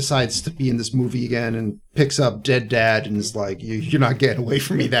 Mombot decides to be in this movie again and picks up dead dad and is like, you're not getting away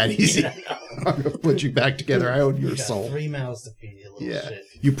from me that easy. I'm going to put you back together. I own your got soul. 3 mouths to feed, you little shit.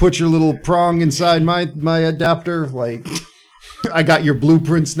 You put your little prong inside my adapter. Like, I got your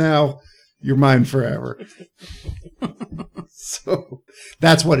blueprints now. You're mine forever. So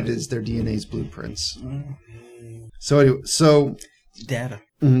that's what it is. Their DNA's blueprints. So anyway, Data.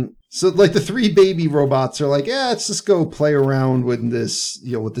 So like the 3 baby robots are like, yeah, let's just go play around with this,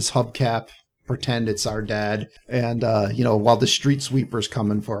 with this hubcap, pretend it's our dad. And, while the street sweeper's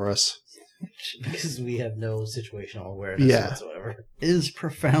coming for us. Because we have no situational awareness whatsoever. It is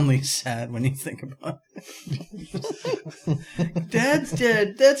profoundly sad when you think about it. Dad's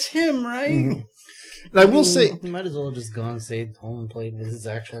dead. That's him, right? And I will say, He might as well have just gone and stayed home and played with his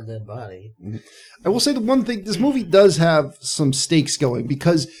actual dead body. the one thing, this movie does have some stakes going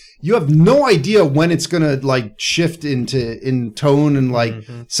because you have no idea when it's going to like shift in tone and like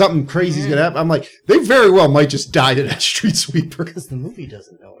something crazy is going to happen. I'm like, they very well might just die to that street sweeper. Because the movie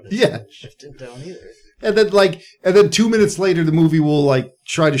doesn't know it. It's shifting down either. And then 2 minutes later, the movie will like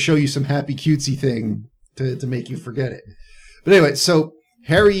try to show you some happy cutesy thing to make you forget it. But anyway, so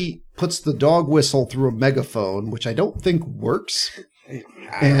Harry puts the dog whistle through a megaphone, which I don't think works.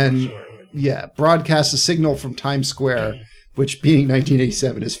 And broadcasts a signal from Times Square, which being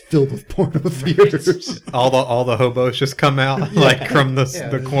 1987 is filled with porno theaters. All the hobos just come out like from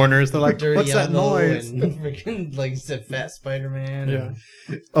the corners. They're like, Dirty "What's that Elmo noise?" And freaking, like you said, Fat Spider-Man. Yeah.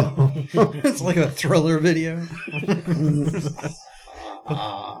 Oh. It's like a thriller video.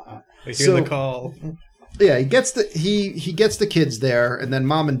 We hear the call. Yeah, he gets the kids there, and then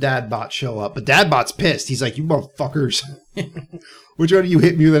Mom and Dadbot show up. But Dadbot's pissed. He's like, "You motherfuckers! Which one of you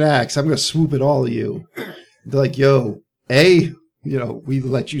hit me with an axe? I'm gonna swoop at all of you." They're like, "Yo, A, we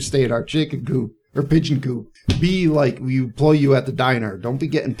let you stay in our chicken coop or pigeon coop. B, like we employ you at the diner. Don't be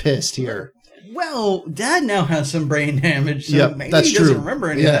getting pissed here." Well, Dad now has some brain damage, so Yep, maybe that's he doesn't true.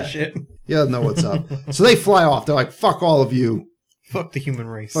 remember any of that shit. He doesn't know what's up. So they fly off. They're like, "Fuck all of you. Fuck the human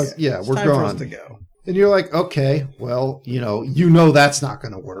race. Fuck, yeah, It's we're time for us gone." to go. And you're like, "Okay, well, that's not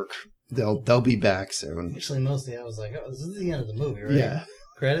going to work. They'll be back soon." Actually, mostly I was like, oh, this is the end of the movie, right? Yeah.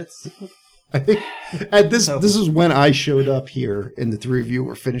 Credits? I think this is when I showed up here, and the three of you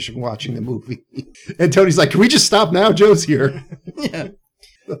were finishing watching the movie. And Tony's like, "Can we just stop now? Joe's here." Yeah.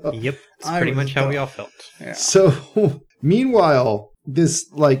 Yep, it's pretty much how we all felt. Yeah. So, meanwhile, this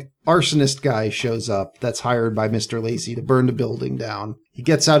like arsonist guy shows up that's hired by Mr. Lacey to burn the building down. He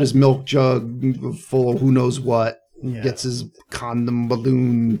gets out his milk jug full of who knows what. Yeah. Gets his condom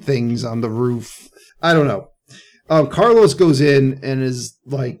balloon things on the roof. I don't know. Carlos goes in and is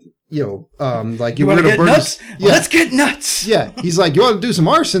like, like You want to get nuts? Yeah. Let's get nuts. Yeah, he's like, you want to do some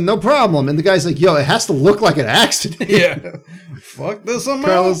arson? No problem. And the guy's like, it has to look like an accident. Yeah. Fuck this somehow.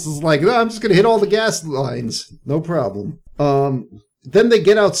 Carlos is like, no, I'm just going to hit all the gas lines. No problem. Then they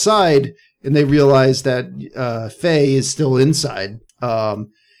get outside and they realize that Faye is still inside.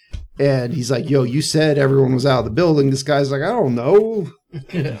 And he's like, you said everyone was out of the building. This guy's like, I don't know.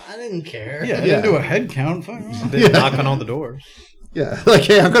 I didn't care. Yeah, I didn't do a head count. Fuck. Then knock on all the doors. Yeah, like,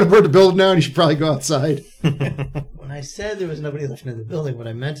 hey, I'm going to burn the building down. You should probably go outside. When I said there was nobody left in the building, what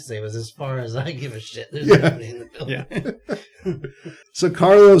I meant to say was, as far as I give a shit, there's Yeah. nobody in the building. Yeah. So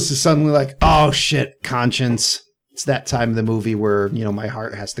Carlos is suddenly like, oh, shit, conscience. It's that time of the movie where, my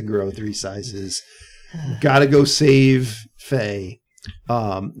heart has to grow 3 sizes. Gotta go save Faye.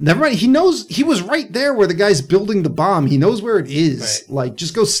 Never mind. He knows he was right there where the guy's building the bomb. He knows where it is. Right. Like,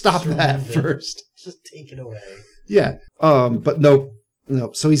 just go stop that Surrender. first. Just take it away. Yeah. But nope.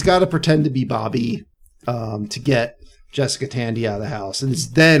 So he's got to pretend to be Bobby, to get Jessica Tandy out of the house. And it's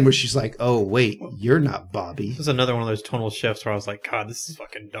then where she's like, oh, wait, you're not Bobby. This is another one of those tonal shifts where I was like, God, this is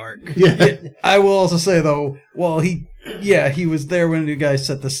fucking dark. Yeah. I will also say though, he was there when the guy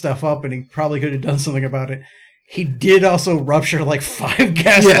set the stuff up, and he probably could have done something about it. He did also rupture like 5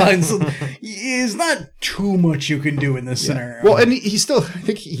 gas Yeah. lines. So there's not too much you can do in this scenario. Well, and he still, I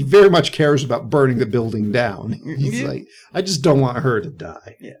think he very much cares about burning the building down. He's Yeah. like, I just don't want her to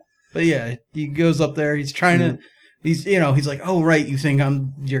die. But yeah, he goes up there. He's trying to. He's like, oh right, you think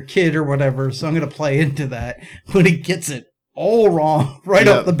I'm your kid or whatever, so I'm gonna play into that. But he gets it all wrong right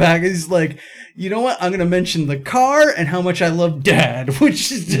Yeah. off the back. He's like, you know what? I'm gonna mention the car and how much I love Dad,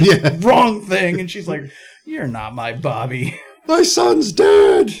 which is just Yeah. wrong thing. And she's like, you're not my Bobby. My son's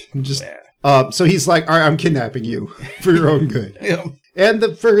dead. And just, Yeah. so he's like, all right, I'm kidnapping you for your own good. Yeah. And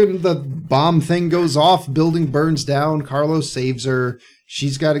the bomb thing goes off, building burns down, Carlos saves her,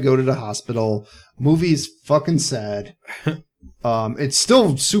 she's got to go to the hospital. Movie's fucking sad. It's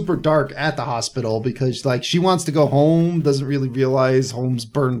still super dark at the hospital because like she wants to go home, doesn't really realize home's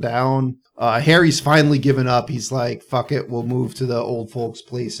burned down. Harry's finally given up. He's like, fuck it, we'll move to the old folks'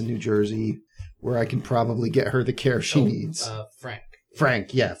 place in New Jersey where I can probably get her the care she needs. Frank.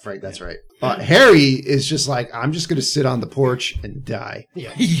 Frank, that's right. Harry is just like, I'm just going to sit on the porch and die.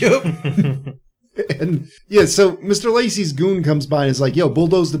 Yeah. Yup. And yeah, so Mr. Lacey's goon comes by and is like, yo,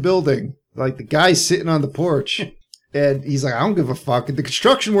 bulldoze the building. Like the guy's sitting on the porch and he's like, I don't give a fuck. And the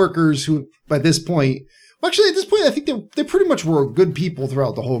construction workers who by this point, well, actually at this point, I think they pretty much were good people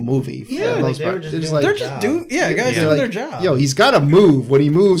throughout the whole movie. for Yeah, the like most they were part. just They're doing like, They're their just job. doing, guys they're doing like, their job. yo, he's got to move. When he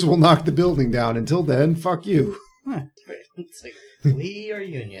moves, we'll knock the building down. Until then, fuck you. It's like, we are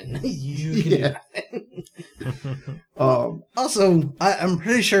union. You can Yeah. Also, I'm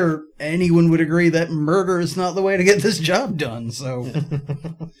pretty sure anyone would agree that murder is not the way to get this job done. So,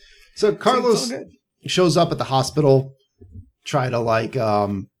 So it's Carlos all good. shows up at the hospital, try to like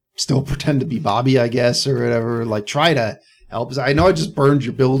still pretend to be Bobby, I guess, or whatever. Like try to help. I know I just burned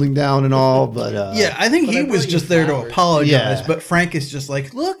your building down and all, but Yeah, I think But he I was brought you just there to flowers. apologize, Yeah. but Frank is just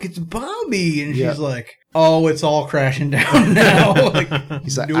like, look, it's Bobby. And Yeah. she's like, oh, it's all crashing down now. Like,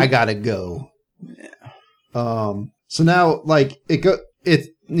 he's like, nope. I gotta go. Yeah. So now like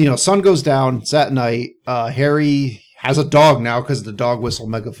sun goes down. It's at night. Harry has a dog now because of the dog whistle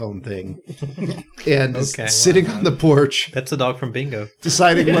megaphone thing, and is Okay. sitting on the porch That's the dog from Bingo.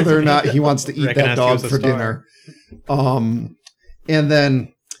 deciding whether or not he wants to eat that Recognized he dog was a for star. dinner. And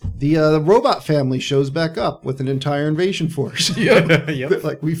then the robot family shows back up with an entire invasion force. Yep.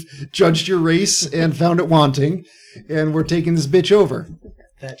 Like, we've judged your race and found it wanting, and we're taking this bitch over.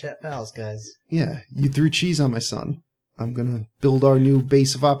 Fat Chat Pals, guys. Yeah, you threw cheese on my son. I'm gonna build our new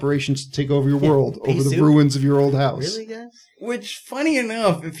base of operations to take over your world, pea over the soup? ruins of your old house. Really, guys? Which, funny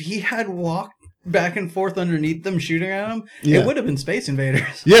enough, if he had walked back and forth underneath them shooting at him, Yeah. it would have been Space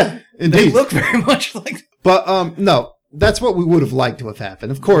Invaders. Yeah, They indeed. look very much like. But no, that's what we would have liked to have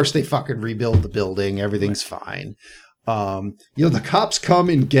happened. Of course, they fucking rebuild the building. Everything's fine. The cops come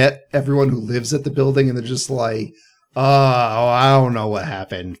and get everyone who lives at the building, and they're just like, I don't know what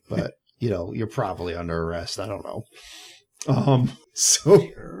happened, but you're probably under arrest. I don't know. So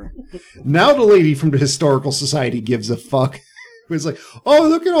now the lady from the Historical Society gives a fuck. It's like, oh,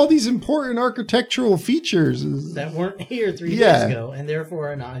 look at all these important architectural features that weren't here 3 Yeah. days ago and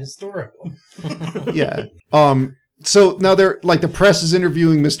therefore are not historical. Yeah. So now they're like the press is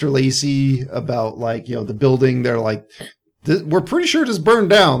interviewing Mr. Lacey about like, you know, the building. They're like, we're pretty sure this burned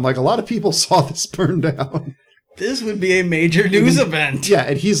down. Like a lot of people saw this burn down. This would be a major news event. Yeah.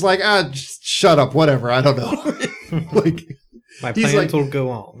 And he's like, just shut up, whatever. I don't know. Like, My he's plans like, will go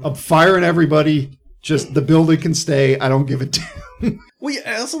on. I'm firing everybody. Just the building can stay. I don't give a damn. Well,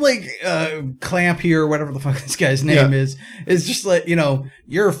 yeah, I also like Clamp here, whatever the fuck this guy's name is just like, you know,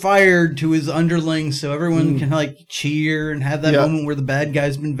 you're fired to his underlings so everyone can like cheer and have that moment where the bad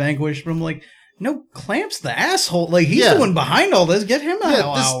guy's been vanquished. But I'm like, no, Clamp's the asshole. Like, he's the one behind all this. Get him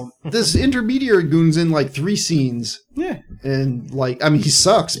out. This intermediary goon's in like 3 scenes. Yeah. And like, I mean, he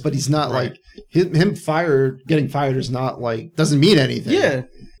sucks, but he's not like, getting fired is not like, doesn't mean anything. Yeah.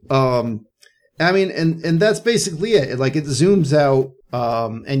 I mean, and that's basically it. Like, it zooms out,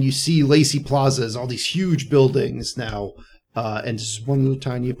 and you see Lacey Plazas, all these huge buildings now, and just one little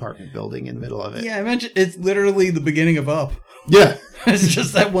tiny apartment building in the middle of it. Yeah, I mentioned it's literally the beginning of Up. Yeah. It's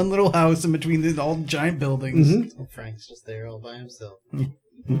just that one little house in between all the giant buildings. Mm-hmm. Frank's just there all by himself.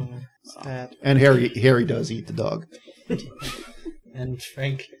 Sad. And Harry does eat the dog. And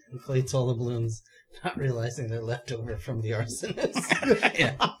Frank inflates all the balloons, not realizing they're left over from the arsonist.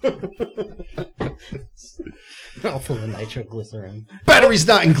 Yeah. All full of nitroglycerin. Batteries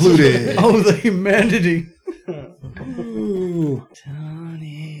not included. Oh, the humanity. Ooh.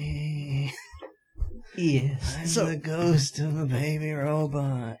 Tony. Yes. I'm the ghost of a baby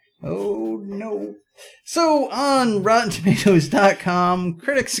robot. Oh, no. So, on RottenTomatoes.com,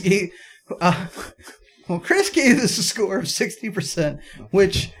 critics gave... Chris gave this a score of 60%,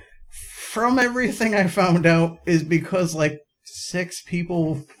 which, from everything I found out, is because, like, 6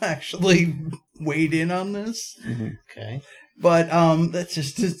 people actually weighed in on this. Okay. But that's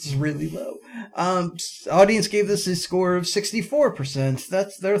just it's really low. Audience gave this a score of 64%.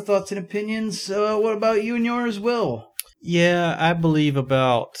 That's their thoughts and opinions. What about you and yours, Will? Yeah, I believe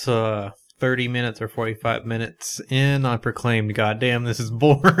about 30 minutes or 45 minutes in, I proclaimed, "God damn, this is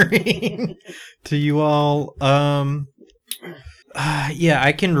boring." To you all. Yeah,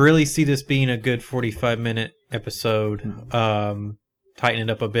 I can really see this being a good 45-minute episode. Tighten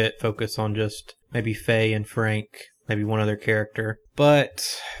it up a bit, focus on just maybe Faye and Frank, maybe one other character.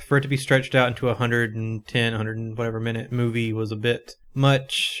 But for it to be stretched out into 110, 100 and whatever minute movie was a bit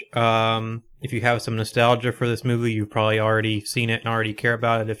much. If you have some nostalgia for this movie, you've probably already seen it and already care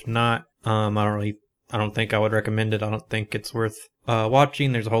about it. If not, I don't think I would recommend it. I don't think it's worth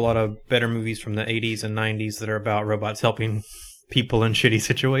watching. There's a whole lot of better movies from the 80s and 90s that are about robots helping people in shitty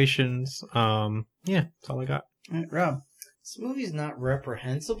situations. Yeah, that's all I got. All right, Rob. This movie's not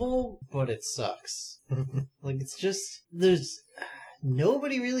reprehensible, but it sucks. Like, it's just,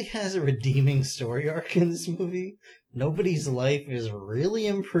 nobody really has a redeeming story arc in this movie. Nobody's life is really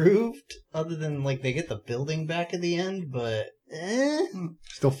improved, other than, like, they get the building back at the end, but,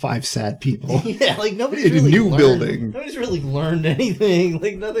 Still 5 sad people. Yeah, like, nobody's In a really new learned, building. Nobody's really learned anything.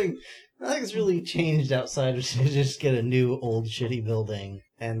 Like, nothing's really changed outside of just get a new, old, shitty building,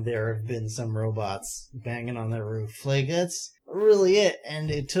 and there have been some robots banging on their roof. Like, that's really it, and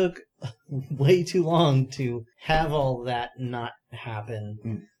it took way too long to have all that not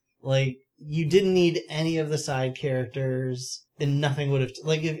happen. Like, you didn't need any of the side characters, and nothing would have...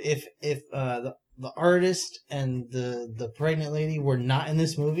 Like, if the artist and the pregnant lady were not in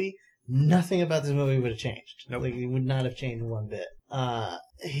this movie, nothing about this movie would have changed. Nope. Like, it would not have changed one bit.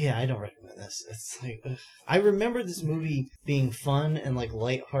 Yeah, I don't recommend this. It's like, ugh. I remember this movie being fun and like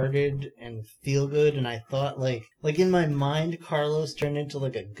lighthearted and feel good, and I thought like in my mind, Carlos turned into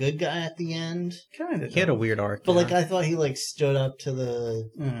like a good guy at the end. Kind of. He had a weird arc. But like I thought he like stood up to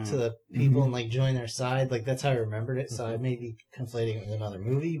the people and like joined their side. Like that's how I remembered it. So I may be conflating it with another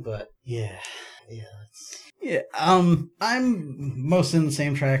movie, but yeah. Yeah, I'm mostly in the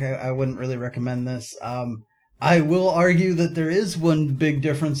same track. I wouldn't really recommend this. I will argue that there is one big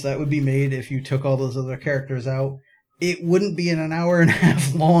difference that would be made if you took all those other characters out. It wouldn't be an hour and a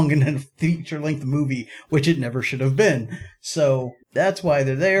half long and a feature-length movie, which it never should have been. So that's why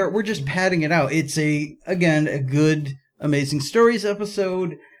they're there. We're just padding it out. It's a good Amazing Stories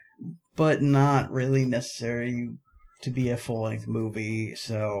episode, but not really necessary to be a full-length movie.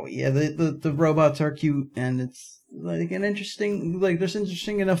 So yeah, the robots are cute, and it's like an interesting, like there's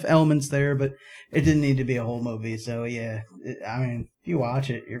interesting enough elements there, but it didn't need to be a whole movie. So yeah, I mean, if you watch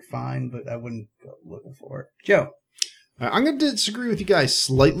it, you're fine, but I wouldn't go looking for it. Joe. I'm going to disagree with you guys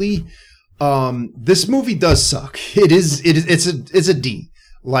slightly. This movie does suck. It's a D.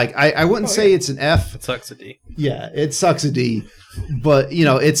 Like, I wouldn't say it's an F. It sucks a D. Yeah, it sucks a D. But, you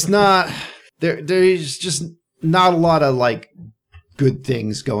know, it's not... There's just not a lot of, like, good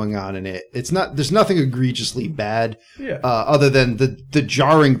things going on in it. It's not... There's nothing egregiously bad. Yeah. Other than the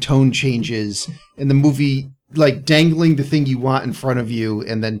jarring tone changes in the movie, like, dangling the thing you want in front of you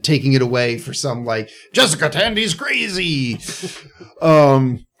and then taking it away for some, like, Jessica Tandy's crazy!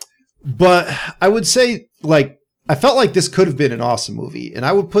 But I would say, like, I felt like this could have been an awesome movie, and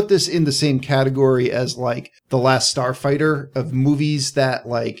I would put this in the same category as, like, The Last Starfighter, of movies that,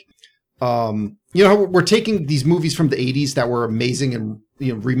 like, you know, we're taking these movies from the 80s that were amazing and,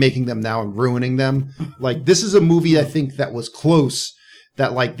 you know, remaking them now and ruining them. Like, this is a movie I think that was close,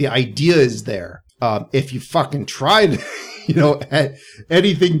 that, like, the idea is there. If you fucking tried, you know,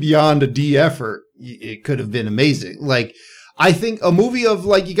 anything beyond a D effort, it could have been amazing. Like, I think a movie of,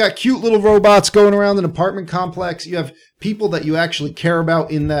 like, you got cute little robots going around an apartment complex. You have people that you actually care about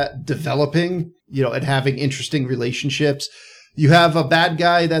in that developing, you know, and having interesting relationships. You have a bad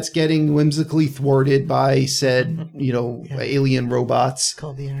guy that's getting whimsically thwarted by said, you know, alien robots. It's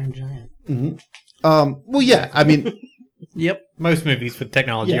called the Iron Giant. Mm-hmm. Well, yeah, I mean, Yep. Most movies with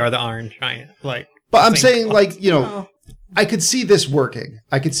technology Yeah. are the Iron Giant. Like, but I'm same saying, plot. like, you know, I could see this working.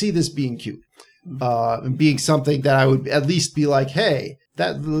 I could see this being cute. And being something that I would at least be like, hey,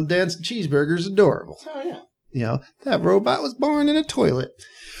 that little dancing cheeseburger is adorable. Oh, yeah. You know, that robot was born in a toilet.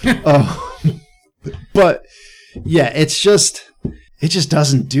 But yeah, it just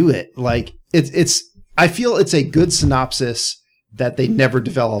doesn't do it. Like, I feel it's a good synopsis that they never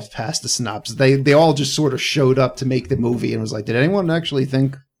developed past the synopsis. They all just sort of showed up to make the movie and was like, did anyone actually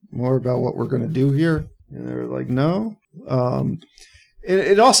think more about what we're going to do here? And they were like, no.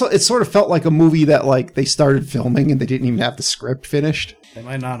 It sort of felt like a movie that, like, they started filming and they didn't even have the script finished. They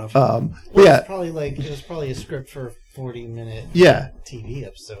might not have. Well, Yeah, it was probably a script for a 40-minute yeah, TV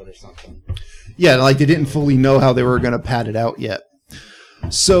episode or something. yeah. Like, they didn't fully know how they were going to pad it out yet.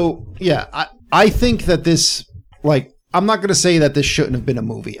 So yeah, I think that this, like, I'm not going to say that this shouldn't have been a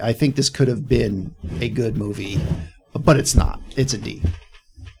movie. I think this could have been a good movie, but it's not. It's a D,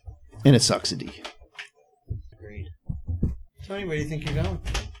 and it sucks a D. Agreed. Tony, where do you think you're going?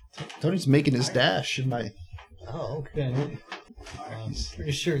 Tony's making his dash in my. Oh, okay. I'm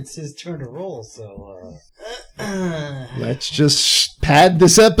pretty sure it's his turn to roll, so Let's just pad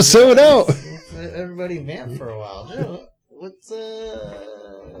this episode out. everybody vamp for a while. Joe, what's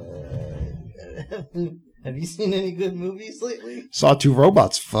have you seen any good movies lately? Saw two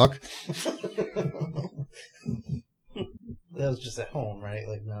robots. Fuck. That was just at home, right?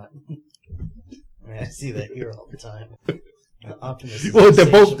 Like, not. I mean, I see that here all the time. Optimus is Well, they're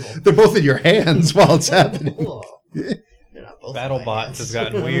insatiable. both in your hands while it's happening. Whoa. They're not both in my BattleBots hands. has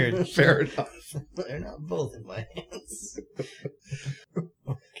gotten weird. Fair enough. They're not both in my hands.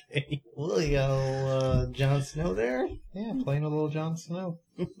 Okay. Willio, Jon Snow there? Yeah, playing a little Jon Snow.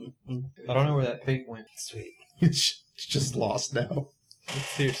 I don't know where that pig went. Sweet. It's just lost now.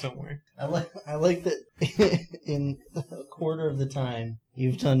 It's here somewhere. I like that in a quarter of the time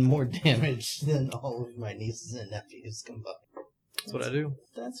you've done more damage than all of my nieces and nephews combined. That's what I do.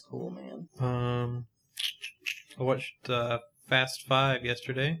 That's cool, man. I watched Fast 5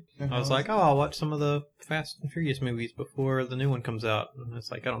 yesterday. I was like, oh, I'll watch some of the Fast and Furious movies before the new one comes out. And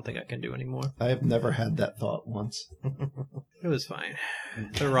it's like, I don't think I can do anymore. I have never had that thought once. It was fine.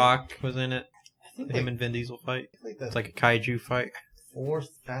 The Rock was in it. I think Him and Vin Diesel fight. the It's like a kaiju fight. fourth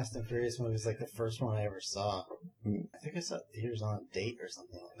Fast and Furious movie is like the first one I ever saw. I think I saw it theaters on a date or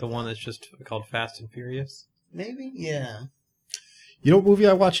something like The that. one that's just called Fast and Furious. Maybe? Yeah. You know what movie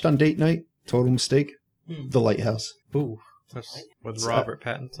I watched on date night? Total mistake. The Lighthouse. Ooh. That's with Robert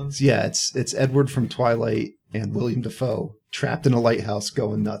Pattinson. Yeah, it's Edward from Twilight and William Dafoe trapped in a lighthouse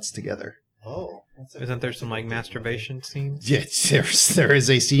going nuts together. Oh. Isn't there some like masturbation scenes? Yeah, there is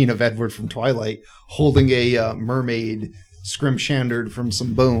a scene of Edward from Twilight holding a mermaid scrimshandered from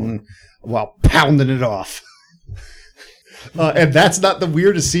some bone while pounding it off. And that's not the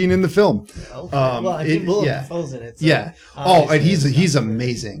weirdest scene in the film. Okay. Well, I think Willem Dafoe's in it. So Yeah. Oh, and obviously he's it's not-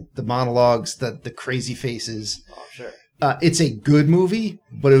 amazing. The monologues, the crazy faces. Oh, sure. It's a good movie,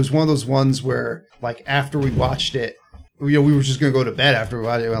 but it was one of those ones where, like, after we watched it, we were just gonna go to bed after we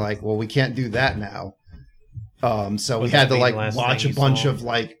watched it. We're like, well, we can't do that now. So we Was had that to the like last watch a thing you bunch saw? of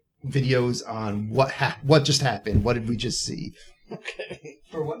like videos on what just happened. What did we just see? Okay.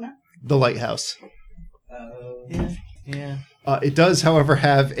 For what now? The Lighthouse. Yeah. Yeah. It does, however,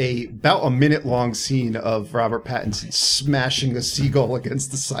 have about a minute long scene of Robert Pattinson smashing a seagull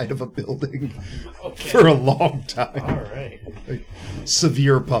against the side of a building for a long time. All right.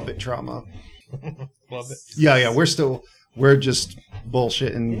 Severe puppet trauma. Love it. Yeah, we're still We're just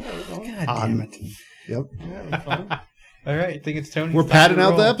bullshitting God on. damn it. Yep. Yeah, fun. All right, I think it's Tony's. We're time padding to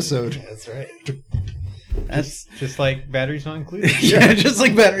out the roll. episode. That's right. That's Just like batteries not included. yeah, just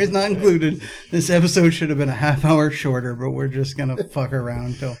like batteries not included. This episode should have been a half hour shorter, but we're just gonna fuck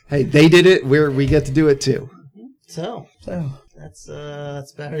around till Hey, they did it. We get to do it too. So so. that's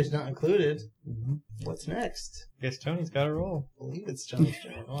batteries not included. What's next? Guess Tony's got to roll. I believe it's John's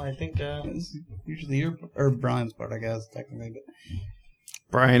turn. Well, I think It's usually your or Brian's part, I guess, technically. But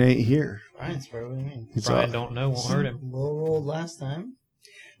Brian ain't here. Brian's part. What do you mean? It's Brian all- don't know, won't hurt him. Low rolled last time.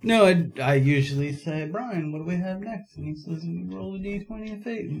 no, I usually say, Brian, what do we have next? And he says, roll a d20 of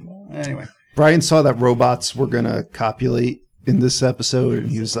fate. Anyway, Brian saw that robots were gonna copulate in this episode,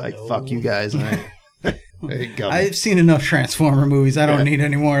 and he was like, "Fuck you guys!" And there you go. I've seen enough Transformer movies. I don't need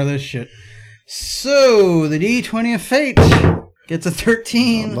any more of this shit. So the d20 of fate gets a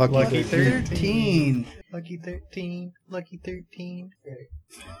 13. Lucky Lucky 13. Lucky 13. Lucky 13.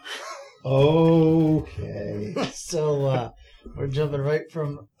 Okay. So we're jumping right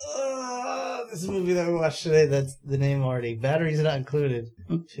from this movie that we watched today. That's the name already. Batteries not included.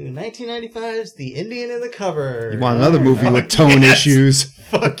 To 1995's The Indian in the Cover. You want another movie with tone issues?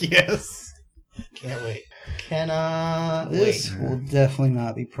 Fuck yes. Can't wait. Cannot This wait. will definitely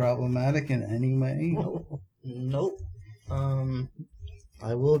not be problematic in any way. Nope.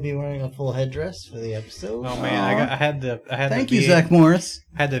 I will be wearing a full headdress for the episode. Oh man, I had Thank the you, Zach Morris.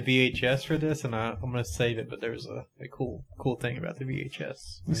 I had the VHS for this, and I'm gonna save it. But there's a cool thing about the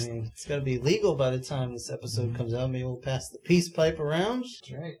VHS. I mean, it's got to be legal by the time this episode comes out. Maybe we'll pass the peace pipe around.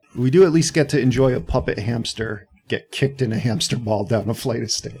 That's right. We do at least get to enjoy a puppet hamster get kicked in a hamster ball down a flight of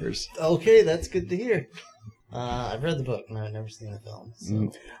stairs. Okay, that's good to hear. I've read the book, and I've never seen the film.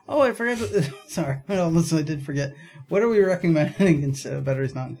 So. Oh, I forgot. Sorry. No, listen, I did forget. What are we recommending instead of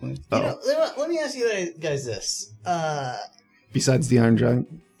batteries not included? You know, let me ask you guys this. Besides the Iron Giant,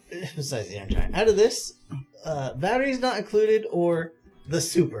 Besides the Iron Giant. Out of this, batteries not included or the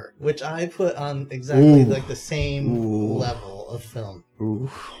Super, which I put on exactly Ooh. like the same Ooh. level of film. ooh,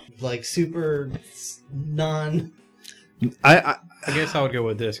 Like super non... I I guess I would go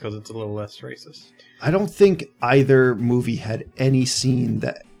with this because it's a little less racist. I don't think either movie had any scene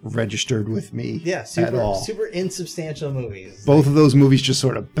that registered with me Yeah, at all. super insubstantial movies. Both of those movies just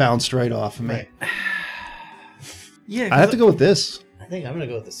sort of bounced right off of me. Right. Yeah, I have to go with this. I think I'm gonna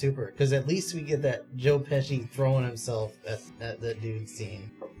go with the Super because at least we get that Joe Pesci throwing himself at that dude's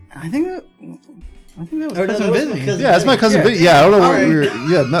scene. I think that was Or no, Cousin that was Vinny. my cousin. Yeah, that's my cousin. Yeah. Vinny. Yeah, I don't know what Alright. we were.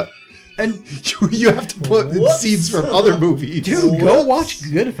 Yeah, no. And You have to put in Whoops. scenes from other movies. dude, go Whoops. watch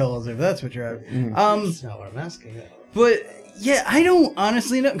Goodfellas if that's what you're having. That's not what I'm asking. But yeah, I don't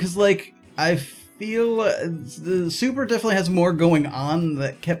honestly know because like I feel the Super definitely has more going on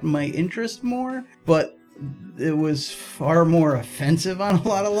that kept my interest more, but it was far more offensive on a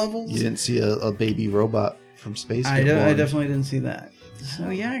lot of levels. You didn't see a baby robot from space. I get born. definitely didn't see that. So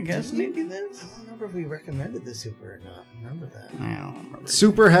yeah, I guess maybe I this. don't remember if we recommended the Super or not. Remember that? I don't remember.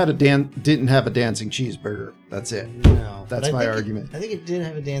 Super had didn't have a dancing cheeseburger. That's it. No. That's But I my think argument. I think it did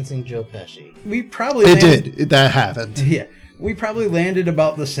have a dancing Joe Pesci. We probably It did. That happened. Yeah, we probably landed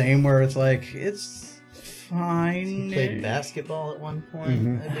about the same. Where it's like it's fine. He played basketball at one point.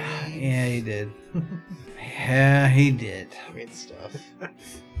 Mhm. I believe. Yeah, he did. Yeah, he did. Great stuff.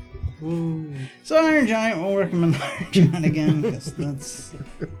 So Iron Giant, we'll recommend Iron Giant again because that's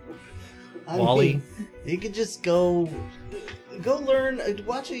I Wall-E. mean, you could just go learn,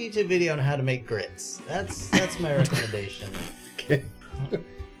 watch a YouTube video on how to make grits. That's my recommendation. Okay.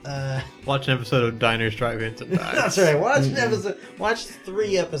 Watch an episode of Diners, Drive-Ins, and Dives. That's right. Watch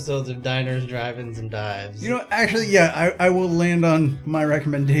 3 episodes of Diners, Drive-Ins, and Dives. you know. Actually, yeah, I will land on my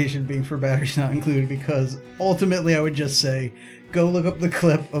recommendation being for batteries not included because ultimately I would just say go look up the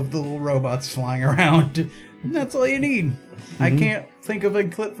clip of the little robots flying around. And that's all you need. I can't think of a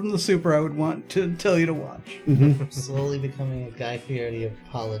clip from the Super I would want to tell you to watch. slowly becoming a Guy Fieri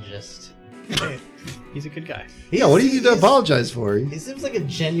apologist. Hey, he's a good guy. Yeah, what do you need to He's- apologize for? He He seems like a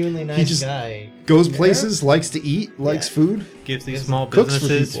genuinely nice just- guy. goes places, likes to eat, likes Yeah. food. Gives these small Cooks for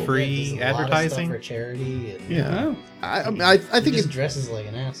businesses people. free Yeah, does a lot of stuff advertising. for charity. And Yeah. Oh. I think he just it, dresses like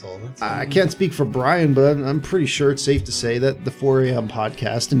an asshole. That's I can't speak for Brian, but I'm pretty sure it's safe to say that the 4 a.m.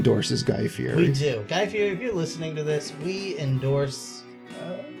 podcast endorses Guy we Fieri. do. Guy Fieri, if you're listening to this, we endorse.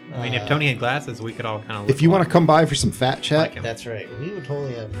 I mean, if Tony had glasses, we could all kind of. If you want to come by for some fat chat, Like him. That's right. We would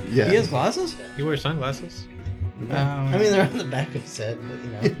totally have. yeah. He has glasses. He wears sunglasses. I mean, they're on the back of his head, but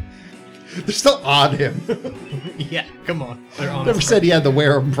you know. They're still on him. Yeah, come on. They're on. Never his said he had to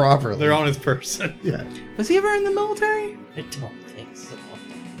wear them properly. They're on his person. Yeah. Was he ever in the military? I don't think so.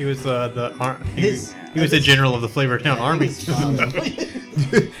 He was His- he was the general of the Flavor Town Army. His father.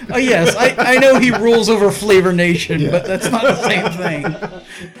 Oh yes, I know he rules over Flavor Nation, but that's not the same thing.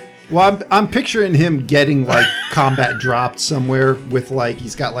 Well, I'm picturing him getting like combat dropped somewhere with like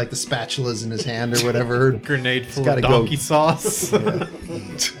he's got like the spatulas in his hand or whatever. Grenade full gotta of go. donkey sauce.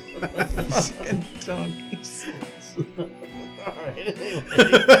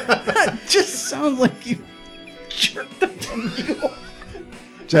 That just sounds like you jerked up a mule.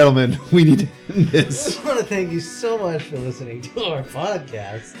 Gentlemen, we need to end I this. just want to thank you so much for listening to our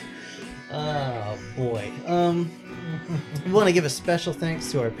podcast. Oh boy. We want to give a special thanks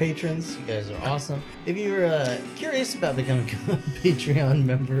to our patrons. You guys are awesome. If you're curious about becoming a Patreon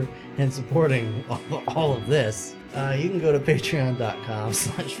member and supporting all of this, you can go to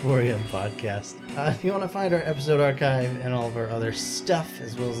patreon.com/4ampodcast. If you want to find our episode archive and all of our other stuff,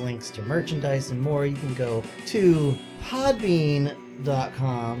 as well as links to merchandise and more, you can go to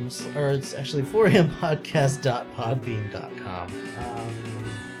podbean.com, or it's actually 4ampodcast.podbean.com.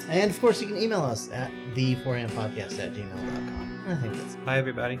 And of course, you can email us at the4ampodcast@gmail.com. I think that's it. Hi,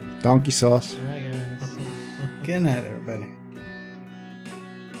 everybody. Donkey sauce. All right, guys. Good night, everybody.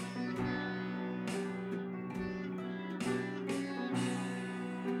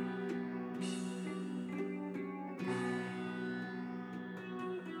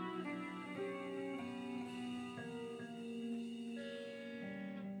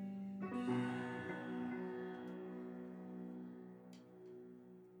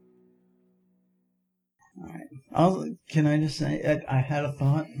 Can I just say, I had a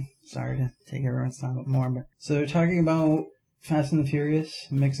thought. Sorry to take everyone's time up more, but so they're talking about Fast and the Furious,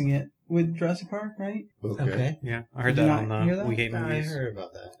 mixing it with Jurassic Park, right? Okay. Yeah, I heard Did that you not on hear the that? We Hate I Movies. heard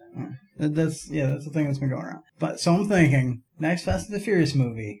about that. That's the thing that's been going around. But so I'm thinking, next Fast and the Furious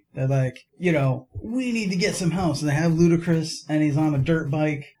movie, they're like, we need to get some help. So they have Ludacris, and he's on a dirt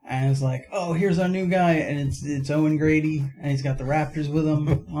bike, and it's like, oh, here's our new guy, and it's Owen Grady, and he's got the Raptors with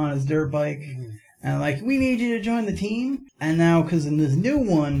him on his dirt bike. And like, we need you to join the team. And now, because in this new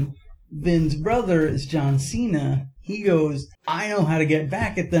one, Vin's brother is John Cena. He goes, I know how to get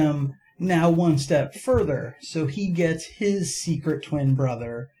back at them. Now one step further. So he gets his secret twin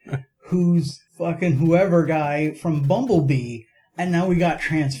brother, who's fucking whoever guy from Bumblebee. And now we got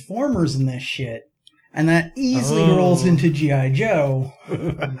Transformers in this shit. And that easily rolls into G.I. Joe.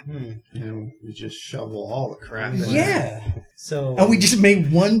 And we just shovel all the crap in. Yeah. So And we just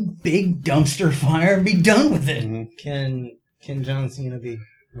made one big dumpster fire and be done with it. Mhm. can John Cena be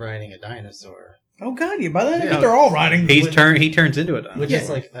riding a dinosaur? Oh god, yeah, by then Yeah. they're all riding. He turns into a dinosaur. Which is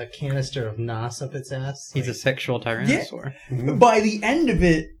like a canister of NOS up its ass? He's a Like, sexual tyrannosaur. By the end of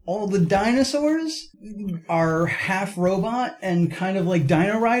it, all the dinosaurs are half robot and kind of like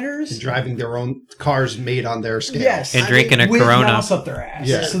dino riders. Driving their own cars made on their scale. Yes. And drinking a With Corona. mouse up their ass,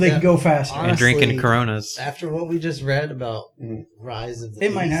 Yeah. so they can go faster. Honestly, And drinking Coronas. after what we just read about Rise of the It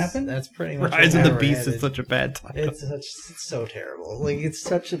Beast, might happen. That's pretty much Rise of where the we're Beast headed. is such a bad title. It's so terrible. Like, it's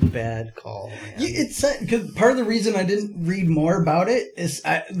such a bad call, man. It's because part of the reason I didn't read more about it is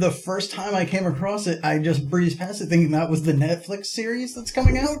the first time I came across it, I just breezed past it thinking that was the Netflix series that's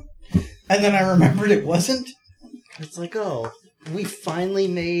coming out, and then I remembered it wasn't. It's like, oh, we finally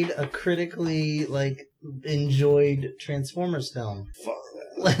made a critically, enjoyed Transformers film.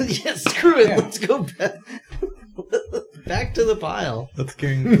 Yeah, screw it. Yeah. Let's go back to the pile. Let's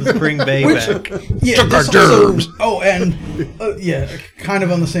bring Bay Which- back. Yeah, Suck our this also- gerbs. oh, and kind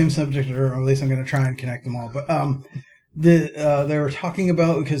of on the same subject, or at least I'm going to try and connect them all. But they were talking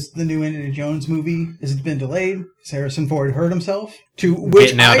about, because the new Indiana Jones movie has been delayed, because Harrison Ford hurt himself. To which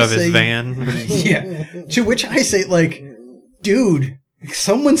Getting out I of his say, van. Yeah. To which I say, dude,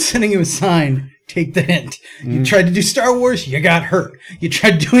 someone's sending you a sign. Take the hint. You tried to do Star Wars, you got hurt. You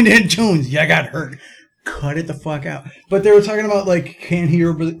tried to do Indiana Jones, you got hurt. Cut it the fuck out. But they were talking about, can he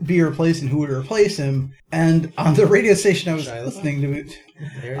be replaced and who would replace him? And on the radio station I was Shia listening to it,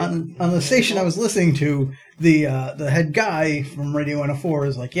 on the station I was listening to, the head guy from Radio 104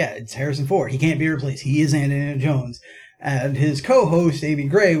 is like, yeah, it's Harrison Ford. He can't be replaced. He is Indiana Jones. And his co-host, Amy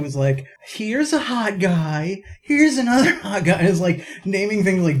Gray, was like, here's a hot guy. Here's another hot guy. And it's like naming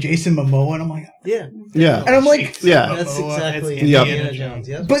things like Jason Momoa. And I'm like, Yeah. Yeah. and I'm like, Yeah. That's Momoa, exactly it's Indiana Indiana Jones.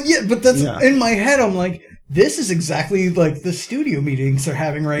 Yep. but that's Yeah. in my head. I'm like, this is exactly like the studio meetings they're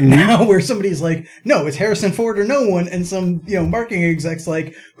having right now, where somebody's like, no, it's Harrison Ford or no one. And some, marketing exec's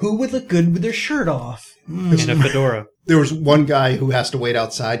like, who would look good with their shirt off? And a fedora. There was one guy who has to wait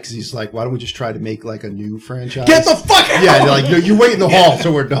outside because he's like, why don't we just try to make like a new franchise? Get the fuck out! Yeah, they're like, no, you wait in the hall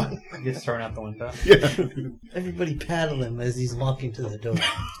till we're done. Gets thrown out the window. Yeah. Everybody paddle him as he's walking to the door.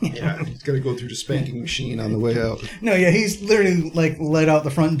 Yeah, he's got to go through the spanking machine on the way out. No, yeah, he's literally like let out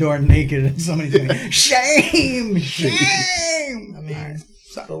the front door naked, and somebody's going, shame, shame. I mean,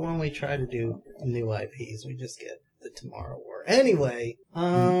 but when we try to do new IPs, we just get the Tomorrow War. Anyway,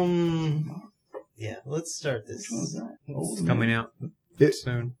 yeah, let's start this. It's coming out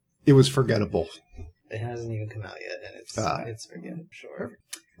soon. It was forgettable. It hasn't even come out yet, and it's forgetting. Sure.